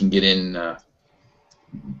and I can get in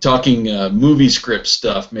talking movie script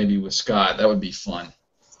stuff maybe with Scott. That would be fun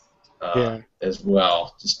as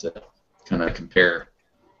well, just to kind of compare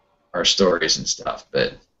our stories and stuff.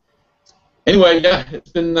 But anyway, yeah,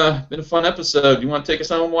 it's been a fun episode. You want to take us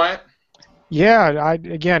home, Wyatt? Yeah,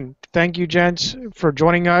 again, thank you, gents, for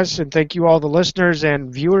joining us, and thank you all the listeners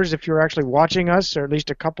and viewers if you're actually watching us, or at least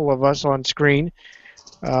a couple of us on screen.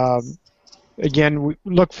 Again, we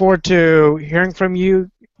look forward to hearing from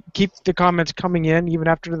you. Keep the comments coming in even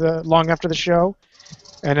long after the show.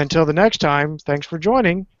 And until the next time, thanks for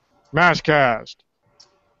joining MASKast.